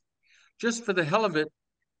places, just for the hell of it,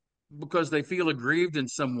 because they feel aggrieved in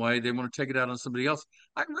some way, they want to take it out on somebody else.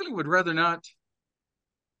 I really would rather not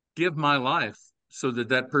give my life so that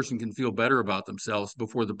that person can feel better about themselves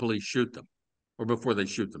before the police shoot them or before they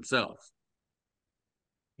shoot themselves.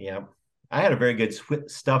 yeah. I had a very good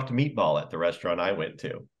stuffed meatball at the restaurant I went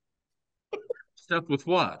to. Stuff with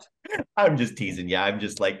what? I'm just teasing you. I'm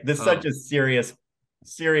just like, this is such Oh, a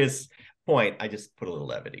serious point. I just put a little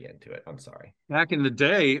levity into it. I'm sorry. back in the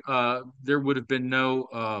day, there would have been no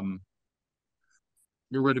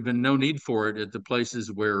need for it at the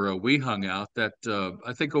places where we hung out. That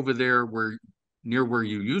I think over there, where near where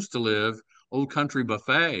you used to live, Old Country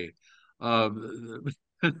Buffet, uh,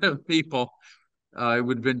 people, it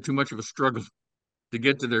would have been too much of a struggle to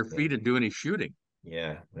get to their Yeah. feet and do any shooting.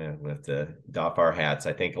 Yeah, we have to doff our hats.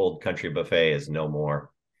 I think Old Country Buffet is no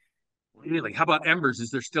more. Really? How about Embers?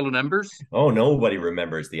 Is there still an Embers? Oh, nobody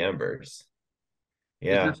remembers the Embers. Is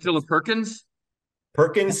there Yeah, still a Perkins?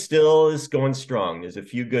 Perkins still is going strong. There's a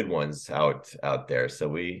few good ones out there, so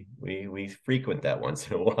we frequent that once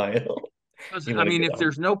in a while. You I want to mean, get if on?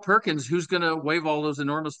 there's no Perkins, who's going to wave all those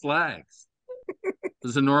enormous flags?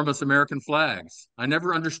 Those enormous American flags. I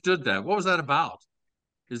never understood that. What was that about?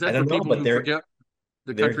 Is I that for don't know, people but who forget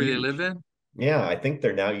the they're country they live huge. in? Yeah, I think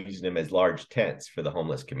they're now using them as large tents for the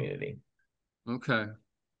homeless community. Okay.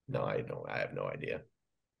 No, I don't. I have no idea.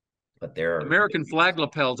 But they're American flag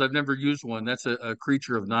lapels. I've never used one. That's a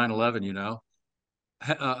creature of 9/11.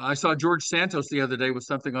 I saw George Santos the other day with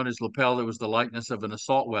something on his lapel that was the likeness of an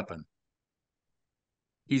assault weapon.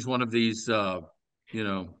 He's one of these, you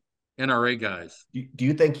know, NRA guys. do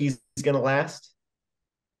you think he's going to last?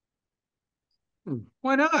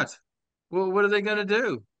 Why not? Well, what are they going to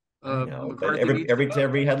do? I know, but McCarthy needs to go.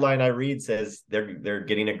 every headline I read says they're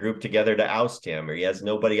getting a group together to oust him, or he has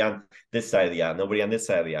nobody on this side of the aisle, nobody on this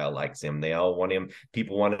side of the aisle likes him. They all want him.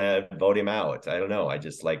 People want to vote him out. I don't know. I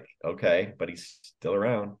just like okay, but he's still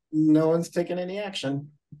around. No one's taking any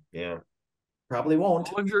action. Yeah. Probably won't.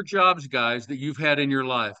 All of your jobs, guys, that you've had in your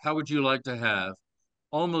life, how would you like to have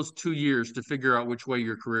almost 2 years to figure out which way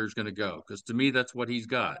your career is going to go? Because to me, that's what he's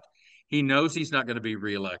got. He knows he's not going to be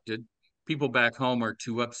reelected. People back home are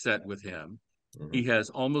too upset with him. He Mhm. has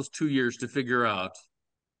almost 2 years to figure out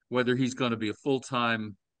whether he's going to be a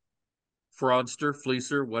full-time fraudster,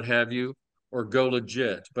 fleecer, what have you, or go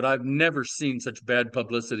legit. But I've never seen such bad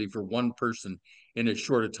publicity for one person in as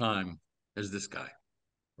short a time as this guy.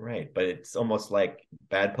 Right. But it's almost like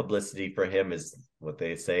bad publicity for him is what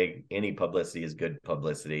they say. Any publicity is good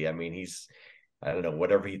publicity. I mean, I don't know,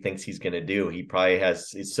 whatever he thinks he's going to do,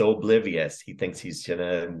 he's so oblivious. He thinks he's going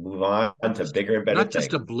to move on to bigger and better Not just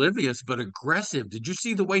things. oblivious, but aggressive. Did you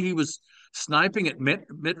see the way he was sniping at Mitt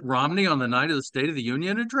Romney on the night of the State of the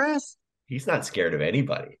Union address? He's not scared of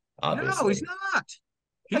anybody, No, he's obviously. not.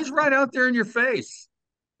 He's right out there in your face.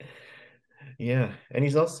 Yeah. And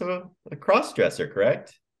he's also a cross dresser,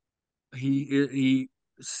 correct? He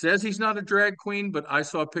says he's not a drag queen, but I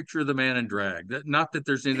saw a picture of the man in drag. Not that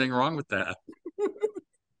there's anything wrong with that.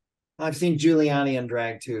 I've seen Giuliani in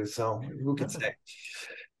drag too, so who can say?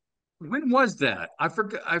 When was that? I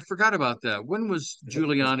forgot about that. When was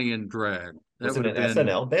Giuliani in drag? That Was it would an have been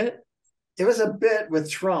SNL bit? It was a bit with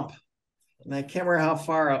Trump, and I can't remember how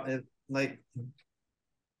far out, like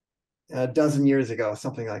a dozen years ago,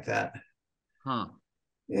 something like that. huh.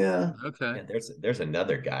 Yeah. Okay. And there's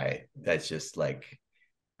another guy that's just like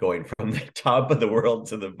going from the top of the world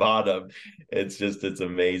to the bottom. It's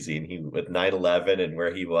amazing. He with 9/11 and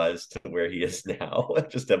where he was to where he is now.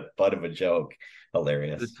 Just a butt of a joke. The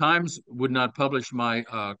Hilarious. Times would not publish my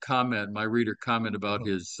my reader comment about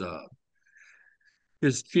his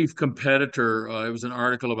chief competitor. It was an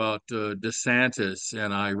article about DeSantis,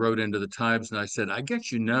 and I wrote into the Times and I said, I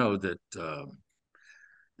guess you know that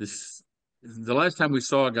this the last time we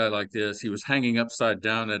saw a guy like this, he was hanging upside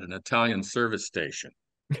down at an Italian service station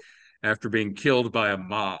after being killed by a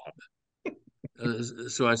mob.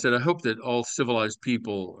 So I said, I hope that all civilized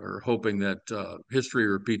people are hoping that history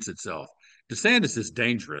repeats itself. DeSantis is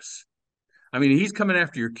dangerous. I mean, he's coming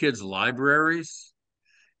after your kids' libraries.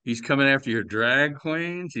 He's coming after your drag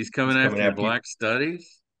queens. He's He's coming coming after your black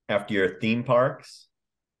studies. after your theme parks.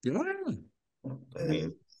 Yeah. I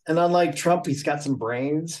mean, And unlike Trump, he's got some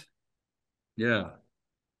brains. Yeah.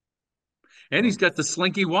 And he's got the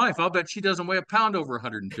slinky wife. I'll bet she doesn't weigh a pound over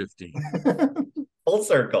 115. full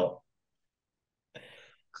circle.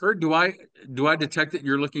 Kurt, do I detect that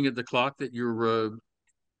you're looking at the clock that you're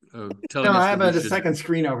telling No, us I that have we a should? second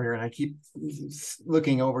screen over here, and I keep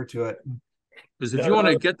looking over to it. Because if you want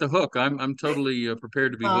to get the hook, I'm totally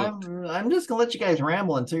prepared to be hooked. I'm just gonna let you guys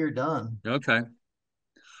ramble until you're done. Okay.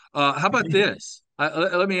 How about this?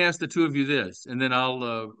 Let me ask the two of you this, and then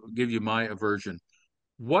I'll give you my aversion.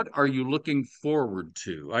 What are you looking forward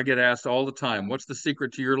to? I get asked all the time, what's the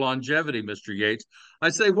secret to your longevity, Mr. Yates? I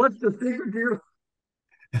say, what's the secret to your...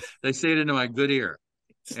 They say it into my good ear.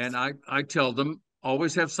 And I tell them,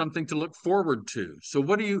 always have something to look forward to. So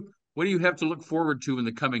what do you have to look forward to in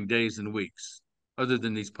the coming days and weeks, other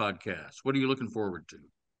than these podcasts? What are you looking forward to?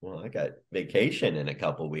 Well, I got vacation in a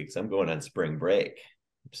couple weeks. I'm going on spring break.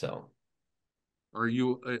 So Are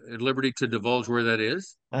you at liberty to divulge where that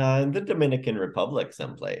is? in the Dominican Republic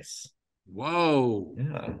someplace. Whoa.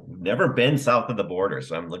 Yeah, never been south of the border,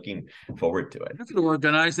 so I'm looking forward to it. You could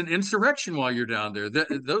organize an insurrection while you're down there.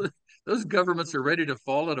 Those governments are ready to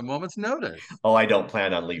fall at a moment's notice. Oh, I don't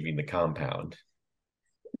plan on leaving the compound.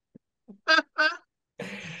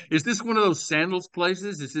 Is this one of those sandals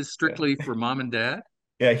places? Is this strictly for mom and dad?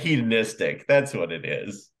 Yeah, hedonistic. That's what it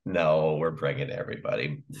is. No, we're bringing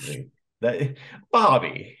everybody. That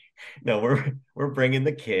Bobby. No, we're bringing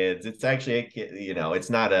the kids. It's actually a kid, it's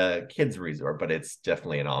not a kids resort, but it's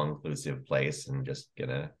definitely an all-inclusive place, and just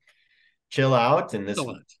gonna chill out. And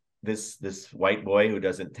Excellent. this white boy who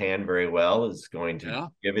doesn't tan very well is going to Yeah.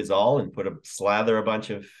 give his all and slather a bunch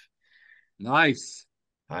of Nice.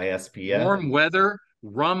 high SPF. Warm weather,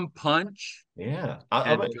 rum punch, Yeah.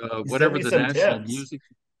 and Send whatever me the some national tips. music.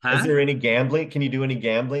 Is Huh? there any gambling? Can you do any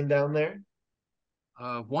gambling down there?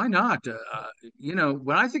 Why not?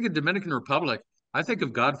 When I think of Dominican Republic, I think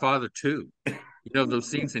of Godfather 2. Those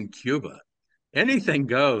scenes in Cuba. Anything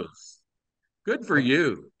goes. Good for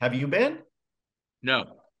you. Have you been?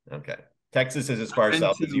 No, Okay. Texas is as far been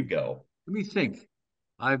south as you to, go. let me think.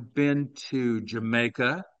 I've been to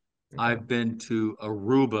Jamaica. Okay. I've been to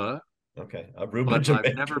Aruba, Okay. Aruba, but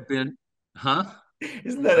I've never Jamaica. been, huh?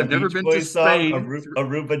 Isn't that a I've never Beach been to Boys song? Spain.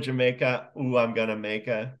 Aruba, Jamaica. Ooh, I'm gonna make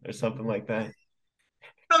a or something like that.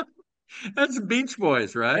 That's Beach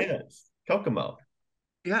Boys, right? Yes. Kokomo.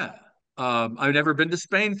 Yeah. I've never been to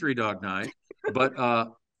Spain, Three Dog Night, but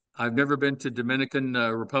I've never been to Dominican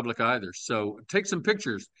Republic either. So take some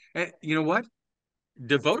pictures. And you know what?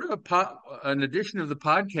 Devote an edition of the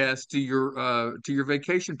podcast to your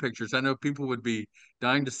vacation pictures. I know people would be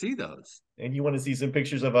dying to see those. And you want to see some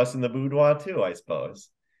pictures of us in the boudoir too, I suppose.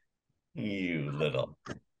 You little.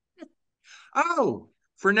 Oh,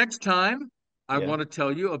 for next time, I Yeah. want to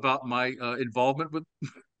tell you about my involvement with.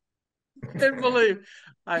 I can't believe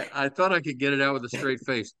I thought I could get it out with a straight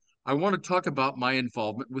face. I want to talk about my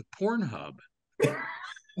involvement with Pornhub.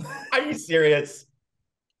 Are you serious?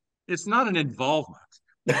 It's not an involvement.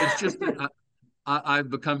 It's just that I've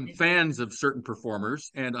become fans of certain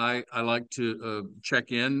performers, and I like to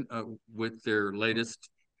check in with their latest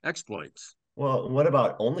exploits. Well, what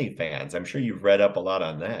about OnlyFans? I'm sure you've read up a lot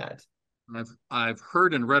on that. I've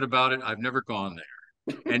heard and read about it. I've never gone there.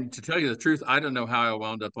 And to tell you the truth, I don't know how I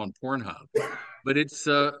wound up on Pornhub, but it's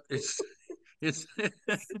That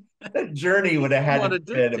journey would have had somewhat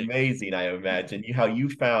to been addicting. amazing, I imagine. How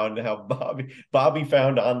Bobby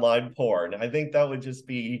found online porn. I think that would just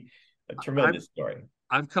be a I've tremendous story.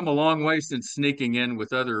 I've come a long way since sneaking in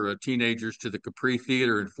with other teenagers to the Capri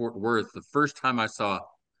Theater in Fort Worth. The first time I saw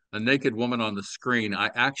a naked woman on the screen, I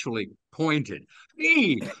actually pointed,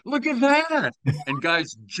 "Hey, look at that!" And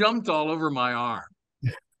guys jumped all over my arm.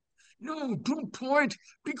 No, don't point.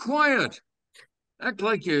 Be quiet. Act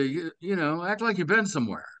like act like you've been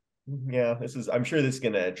somewhere. Yeah, I'm sure this is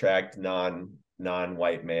gonna attract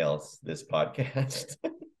non-white males, this podcast.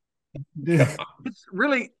 It's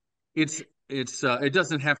really, it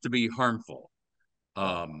doesn't have to be harmful. Oh,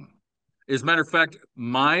 Um, as a matter of fact,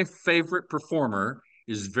 my favorite performer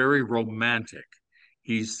is very romantic.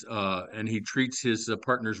 And he treats his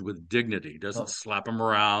partners with dignity. Doesn't oh. slap them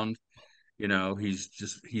around.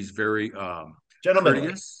 He's very Gentlemanly.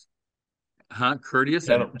 courteous, courteous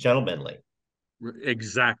and Gentlemanly.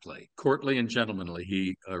 exactly courtly and gentlemanly.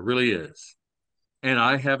 He really is. And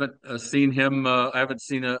I haven't seen him. I haven't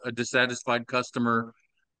seen a dissatisfied customer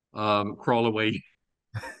crawl away,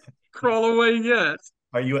 crawl away yet.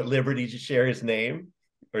 Are you at liberty to share his name?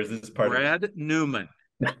 Or is this part of Brad Newman.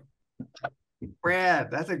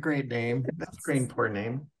 Brad, that's a great name. That's a great important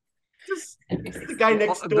name. just the guy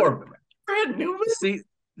next door? Brad Newman? See,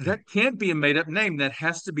 that can't be a made up name. That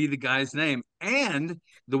has to be the guy's name. And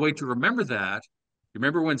the way to remember that, you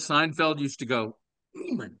remember when Seinfeld used to go,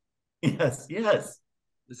 Newman. Yes, yes.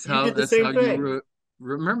 That's You how did the that's how same thing. you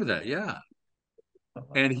remember that. Yeah.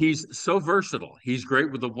 And he's so versatile. He's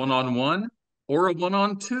great with a one-on-one or a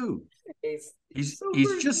one-on-two. He's so He's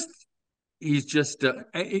versatile. just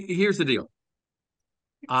here's the deal.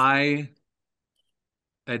 I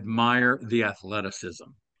admire the athleticism.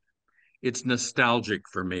 It's nostalgic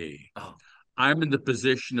for me. Oh, I'm in the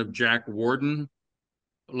position of Jack Warden,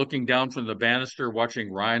 looking down from the banister,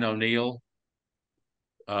 watching Ryan O'Neal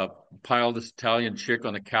pile this Italian chick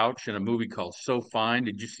on the couch in a movie called So Fine.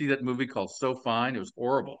 Did you see that movie called So Fine? It was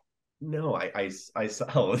horrible. no, I saw.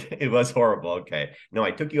 Oh, it was horrible. Okay, no,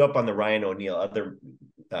 I took you up on the Ryan O'Neal other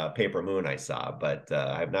Paper Moon I saw, but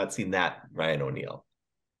I've not seen that Ryan O'Neal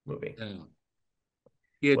movie.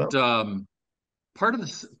 Yeah. Well, It part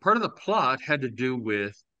of the plot had to do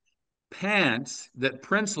with pants that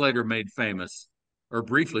Prince later made famous or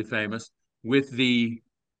briefly famous with the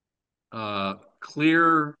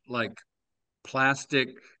clear like plastic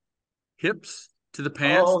hips to the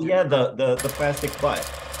pants. oh yeah, the plastic butt.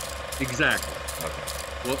 Exactly.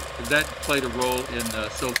 Okay, Well, that played a role in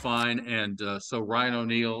So Fine, and so Ryan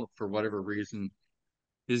O'Neal, for whatever reason,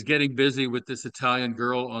 is getting busy with this Italian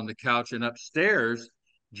girl on the couch, and upstairs,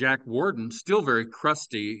 Jack Warden, still very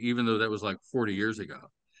crusty, even though that was like 40 years ago.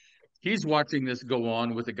 He's watching this go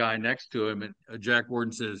on with the guy next to him, and Jack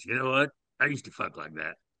Warden says, "You know what? I used to fuck like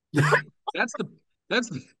that." That's the that's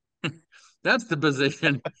the that's the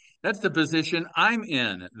position. That's the position I'm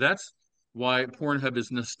in. That's why Pornhub is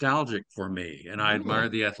nostalgic for me, and I admire oh,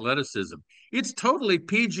 the athleticism. It's totally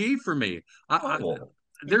PG for me. oh.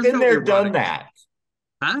 You've There's been no there, done erotic, that.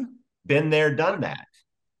 huh? Been there, What? done that.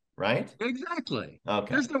 Right? Exactly.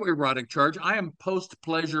 Okay. There's no erotic charge. I am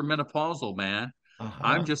post-pleasure menopausal, man. I'm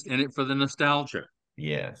Uh-huh. just in it for the nostalgia.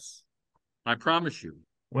 Yes. I promise you.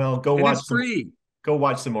 Well, And it's free. go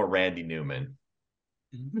watch some more Randy Newman.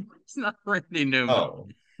 It's not Randy Newman. Oh,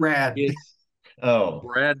 Brad. It's oh,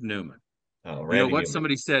 Brad Newman. oh, You know Randy what? Newman.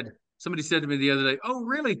 Somebody said to me the other day, "Oh,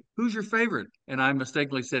 really? Who's your favorite?" And I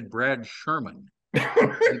mistakenly said Brad Sherman. And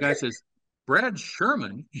the guy says, "Brad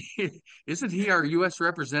Sherman? Isn't he our U.S.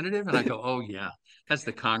 representative?" And I go, "Oh, yeah, that's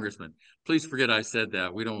the congressman. Please forget I said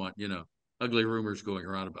that. We don't want, ugly rumors going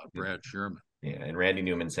around about Brad Sherman." Yeah, and Randy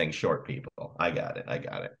Newman saying short people. I got it. I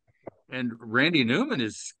got it. And Randy Newman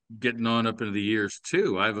is getting on up into the years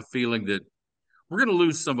too. I have a feeling that we're going to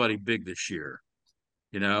lose somebody big this year.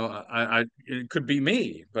 It could be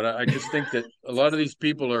me, but I just think that a lot of these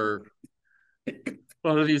people are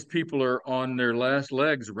on their last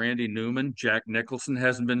legs. Randy Newman, Jack Nicholson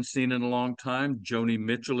hasn't been seen in a long time. Joni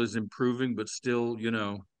Mitchell is improving, but still,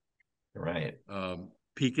 Right.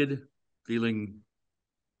 peaked, feeling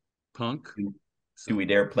punk. Do, do we So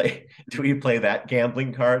dare play? Do we play that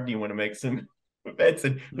gambling card? Do you want to make some?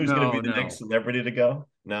 Benson, who's going to No, be the next no. celebrity to go?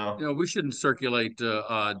 No. We shouldn't circulate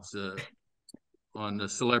odds on the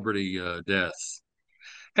celebrity deaths.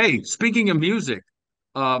 Hey, speaking of music,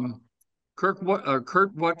 um, Kurt, what,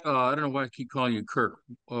 I don't know why I keep calling you Kirk.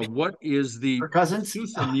 What is the Her cousins.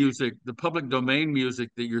 Sousa music, the public domain music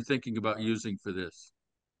that you're thinking about using for this?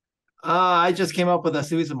 I just came up with a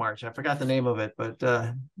Sousa March. I forgot the name of it, but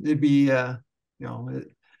it'd be a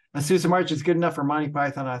Sousa March is good enough for Monty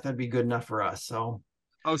Python. I thought it'd be good enough for us. So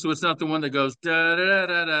Oh, so it's not the one that goes da da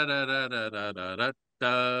da da da da da da da da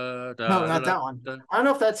da no, da not da that one. da. I don't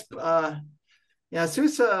know if that's yeah,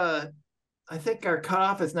 Sousa. I think our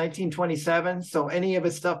cutoff is 1927. So any of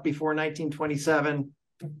his stuff before 1927,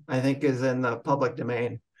 I think, is in the public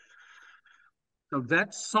domain. So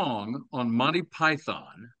that song on Monty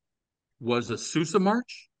Python was a Sousa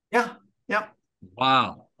March? Yeah, yeah,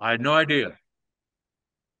 Wow. I had no idea.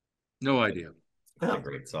 No idea. It's a yeah.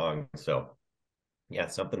 great song. So yeah,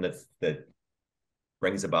 something that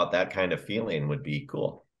brings about that kind of feeling would be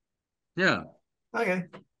cool. Yeah. Okay.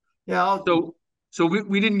 Yeah, So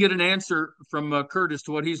we didn't get an answer from Kurt as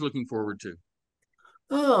to what he's looking forward to.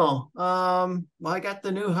 well, I got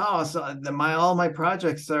the new house. All my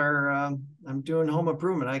projects are I'm doing home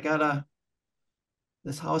improvement.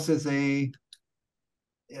 This house is a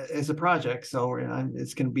project, so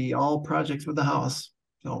it's going to be all projects with the house.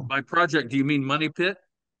 So By project, do you mean Money Pit?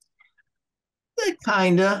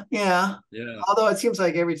 kinda, yeah. Yeah. Although it seems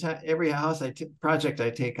like every house project I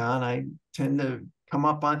take on, I tend to come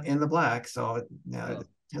up on in the black. So yeah, it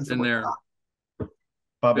tends to Been work there. out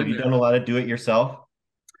Bob, have Been you there. done a lot of do it yourself?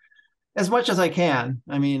 as much as I can.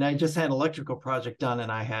 I mean, I just had an electrical project done,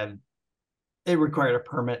 and it required a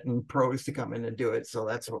permit and pros to come in and do it. So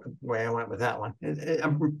that's the way I went with that one.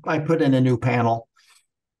 I put in a new panel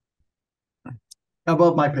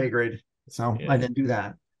above my pay grade, so I Yeah. didn't do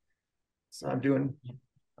that. So I'm doing.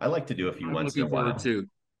 I like to do a few I'm once in a looking forward while. to.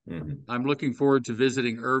 Mhm. I'm looking forward to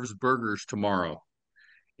visiting Irv's Burgers tomorrow.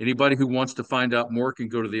 Anybody who wants to find out more can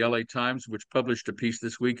go to the LA Times, which published a piece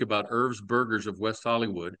this week about Irv's Burgers of West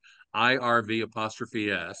Hollywood, IRV apostrophe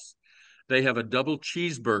S. They have a double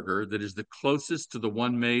cheeseburger that is the closest to the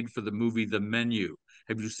one made for the movie The Menu.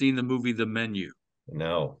 Have you seen the movie The Menu?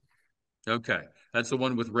 No. Okay. That's the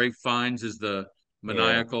one with Ray Fiennes as the Yeah.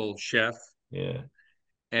 maniacal chef. Yeah.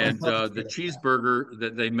 I And thought the cheeseburger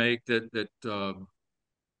that they make that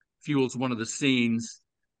fuels one of the scenes,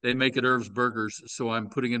 they make at Irv's Burgers. So I'm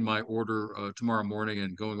putting in my order tomorrow morning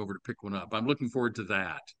and going over to pick one up. I'm looking forward to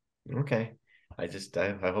that. Okay. I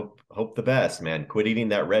hope the best, man. Quit eating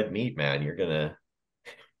that red meat, man. You're gonna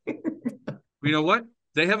You know what?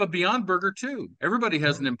 They have a Beyond Burger too. Everybody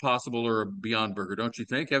has an Impossible or a Beyond Burger, don't you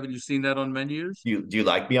think? Haven't you seen that on menus? do you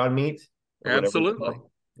like Beyond Meat or whatever it's Absolutely. called?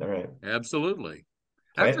 All right. Absolutely.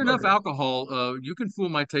 After Plant enough burger. alcohol, you can fool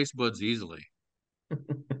my taste buds easily,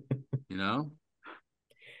 you know?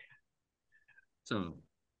 So,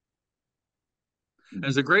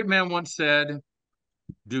 as a great man once said,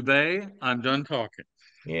 Dubay, I'm done talking.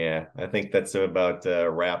 Yeah, I think that's about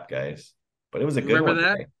wrap, guys. But it was a You good remember one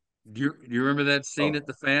that? today. Do you remember that scene Oh, at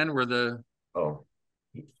the fan where the oh.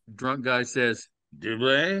 drunk guy says,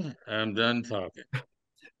 Dubay, I'm done talking?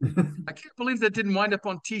 I can't believe that didn't wind up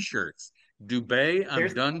on t-shirts. Dubay, I'm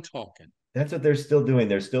There's done talking. That's what they're still doing.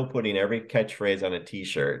 They're still putting every catchphrase on a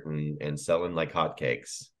t-shirt and selling like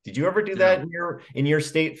hotcakes. Did you ever do Yeah. that in your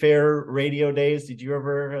state fair radio days? Did you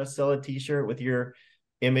ever sell a t-shirt with your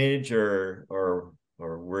image or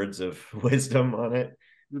words of wisdom on it?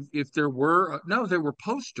 If there were no, there were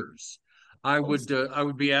posters. I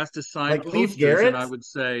would be asked to sign Like Leif posters, and I Garrett? would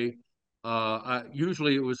say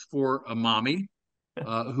usually it was for a mommy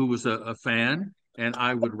who was a fan, and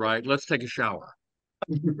I would write, "Let's take a shower,"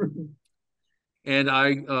 and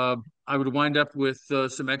I would wind up with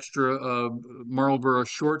some extra Marlboro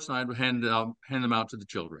shorts, and I would hand them out to the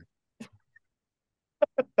children.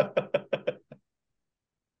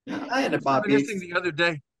 Yeah, I had a Just Bob reminiscing Yates. the other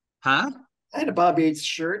day, huh? I had a Bob Yates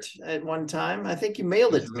shirt at one time. I think you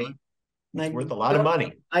mailed Did it you to really? me. And It's worth a lot of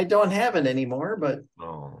money. I don't have it anymore, but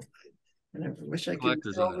Oh, and I wish I could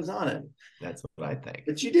Collector's know what item. was on it. that's what I think.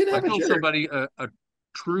 But you did I have a told shirt. somebody a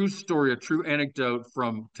true story, a true anecdote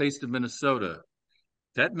from Taste of Minnesota.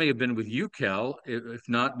 That may have been with you, Cal. If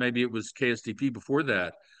not, maybe it was KSTP before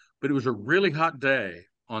that. But it was a really hot day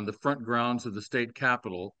on the front grounds of the state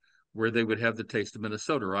capitol where they would have the Taste of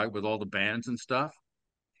Minnesota, right, with all the bands and stuff.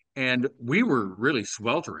 And we were really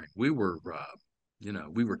sweltering. We were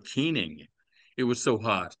keening. It was so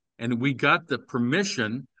hot. And we got the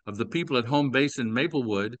permission of the people at home base in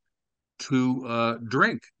Maplewood to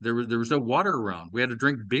drink. There was no water around. We had to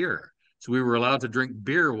drink beer. So we were allowed to drink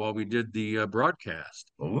beer while we did the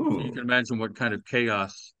broadcast. So you Ooh, can imagine what kind of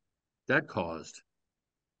chaos that caused.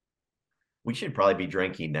 we should probably be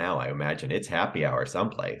drinking now. I imagine it's happy hour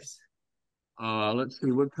someplace. Let's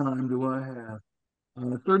see, what time do I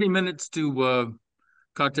have? 30 minutes to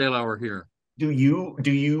cocktail hour here. Do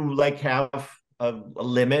you like have a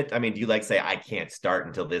limit? I mean, do you like say I can't start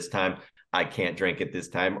until this time? I can't drink at this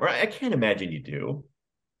time, or I can't imagine you do.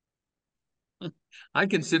 I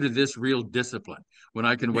consider this real discipline when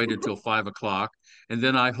I can wait until 5 o'clock, and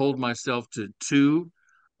then I hold myself to two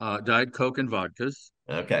Diet Coke and vodkas,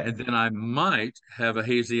 Okay. and then I might have a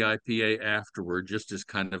hazy IPA afterward, just as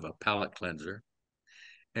kind of a palate cleanser,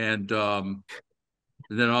 and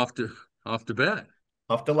then off to bed.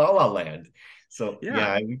 Off to La La Land. So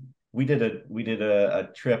Yeah, yeah, we did a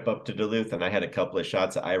trip up to Duluth, and I had a couple of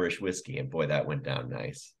shots of Irish whiskey, and boy, that went down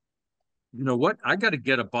nice. you know what? I got to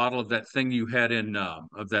get a bottle of that thing you had in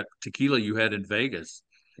of that tequila you had in Vegas.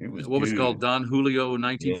 It was What was it called? good. Don Julio Yeah,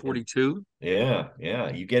 1942. yeah.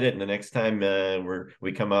 You get it, and the next time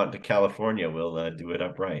we come out to California, we'll do it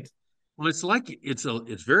upright. Well,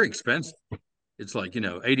 it's very expensive. It's like,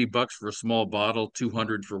 80 bucks for a small bottle,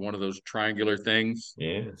 200 for one of those triangular things.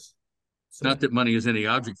 Yes. Not So that money is any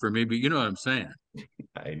object for me, but you know what I'm saying.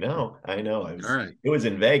 I know. All right. It was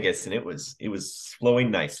in Vegas, and it was flowing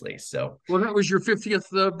nicely. So Well, that was your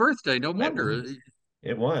 50th birthday. No it wonder. was.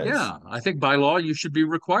 It was. Yeah, I think by law you should be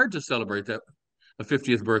required to celebrate that a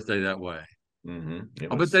 50th birthday that way. It I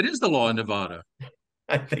bet was. that is the law in Nevada.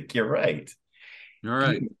 I think you're right. All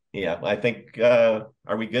right. Yeah, I think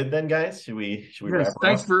are we good then, guys? Should we Yes. wrap her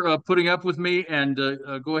Thanks up? for putting up with me, and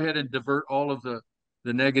go ahead and divert all of the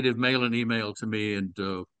negative mail and email to me, and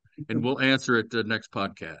we'll answer it next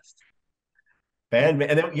podcast. And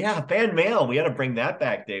then yeah, fan mail. We got to bring that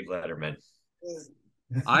back, Dave Letterman.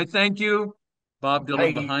 I thank you. Bob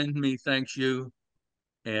Dylan Bye. behind me thanks you.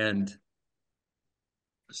 And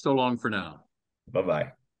so long for now.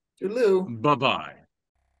 Bye-bye. Toodaloo. Bye bye.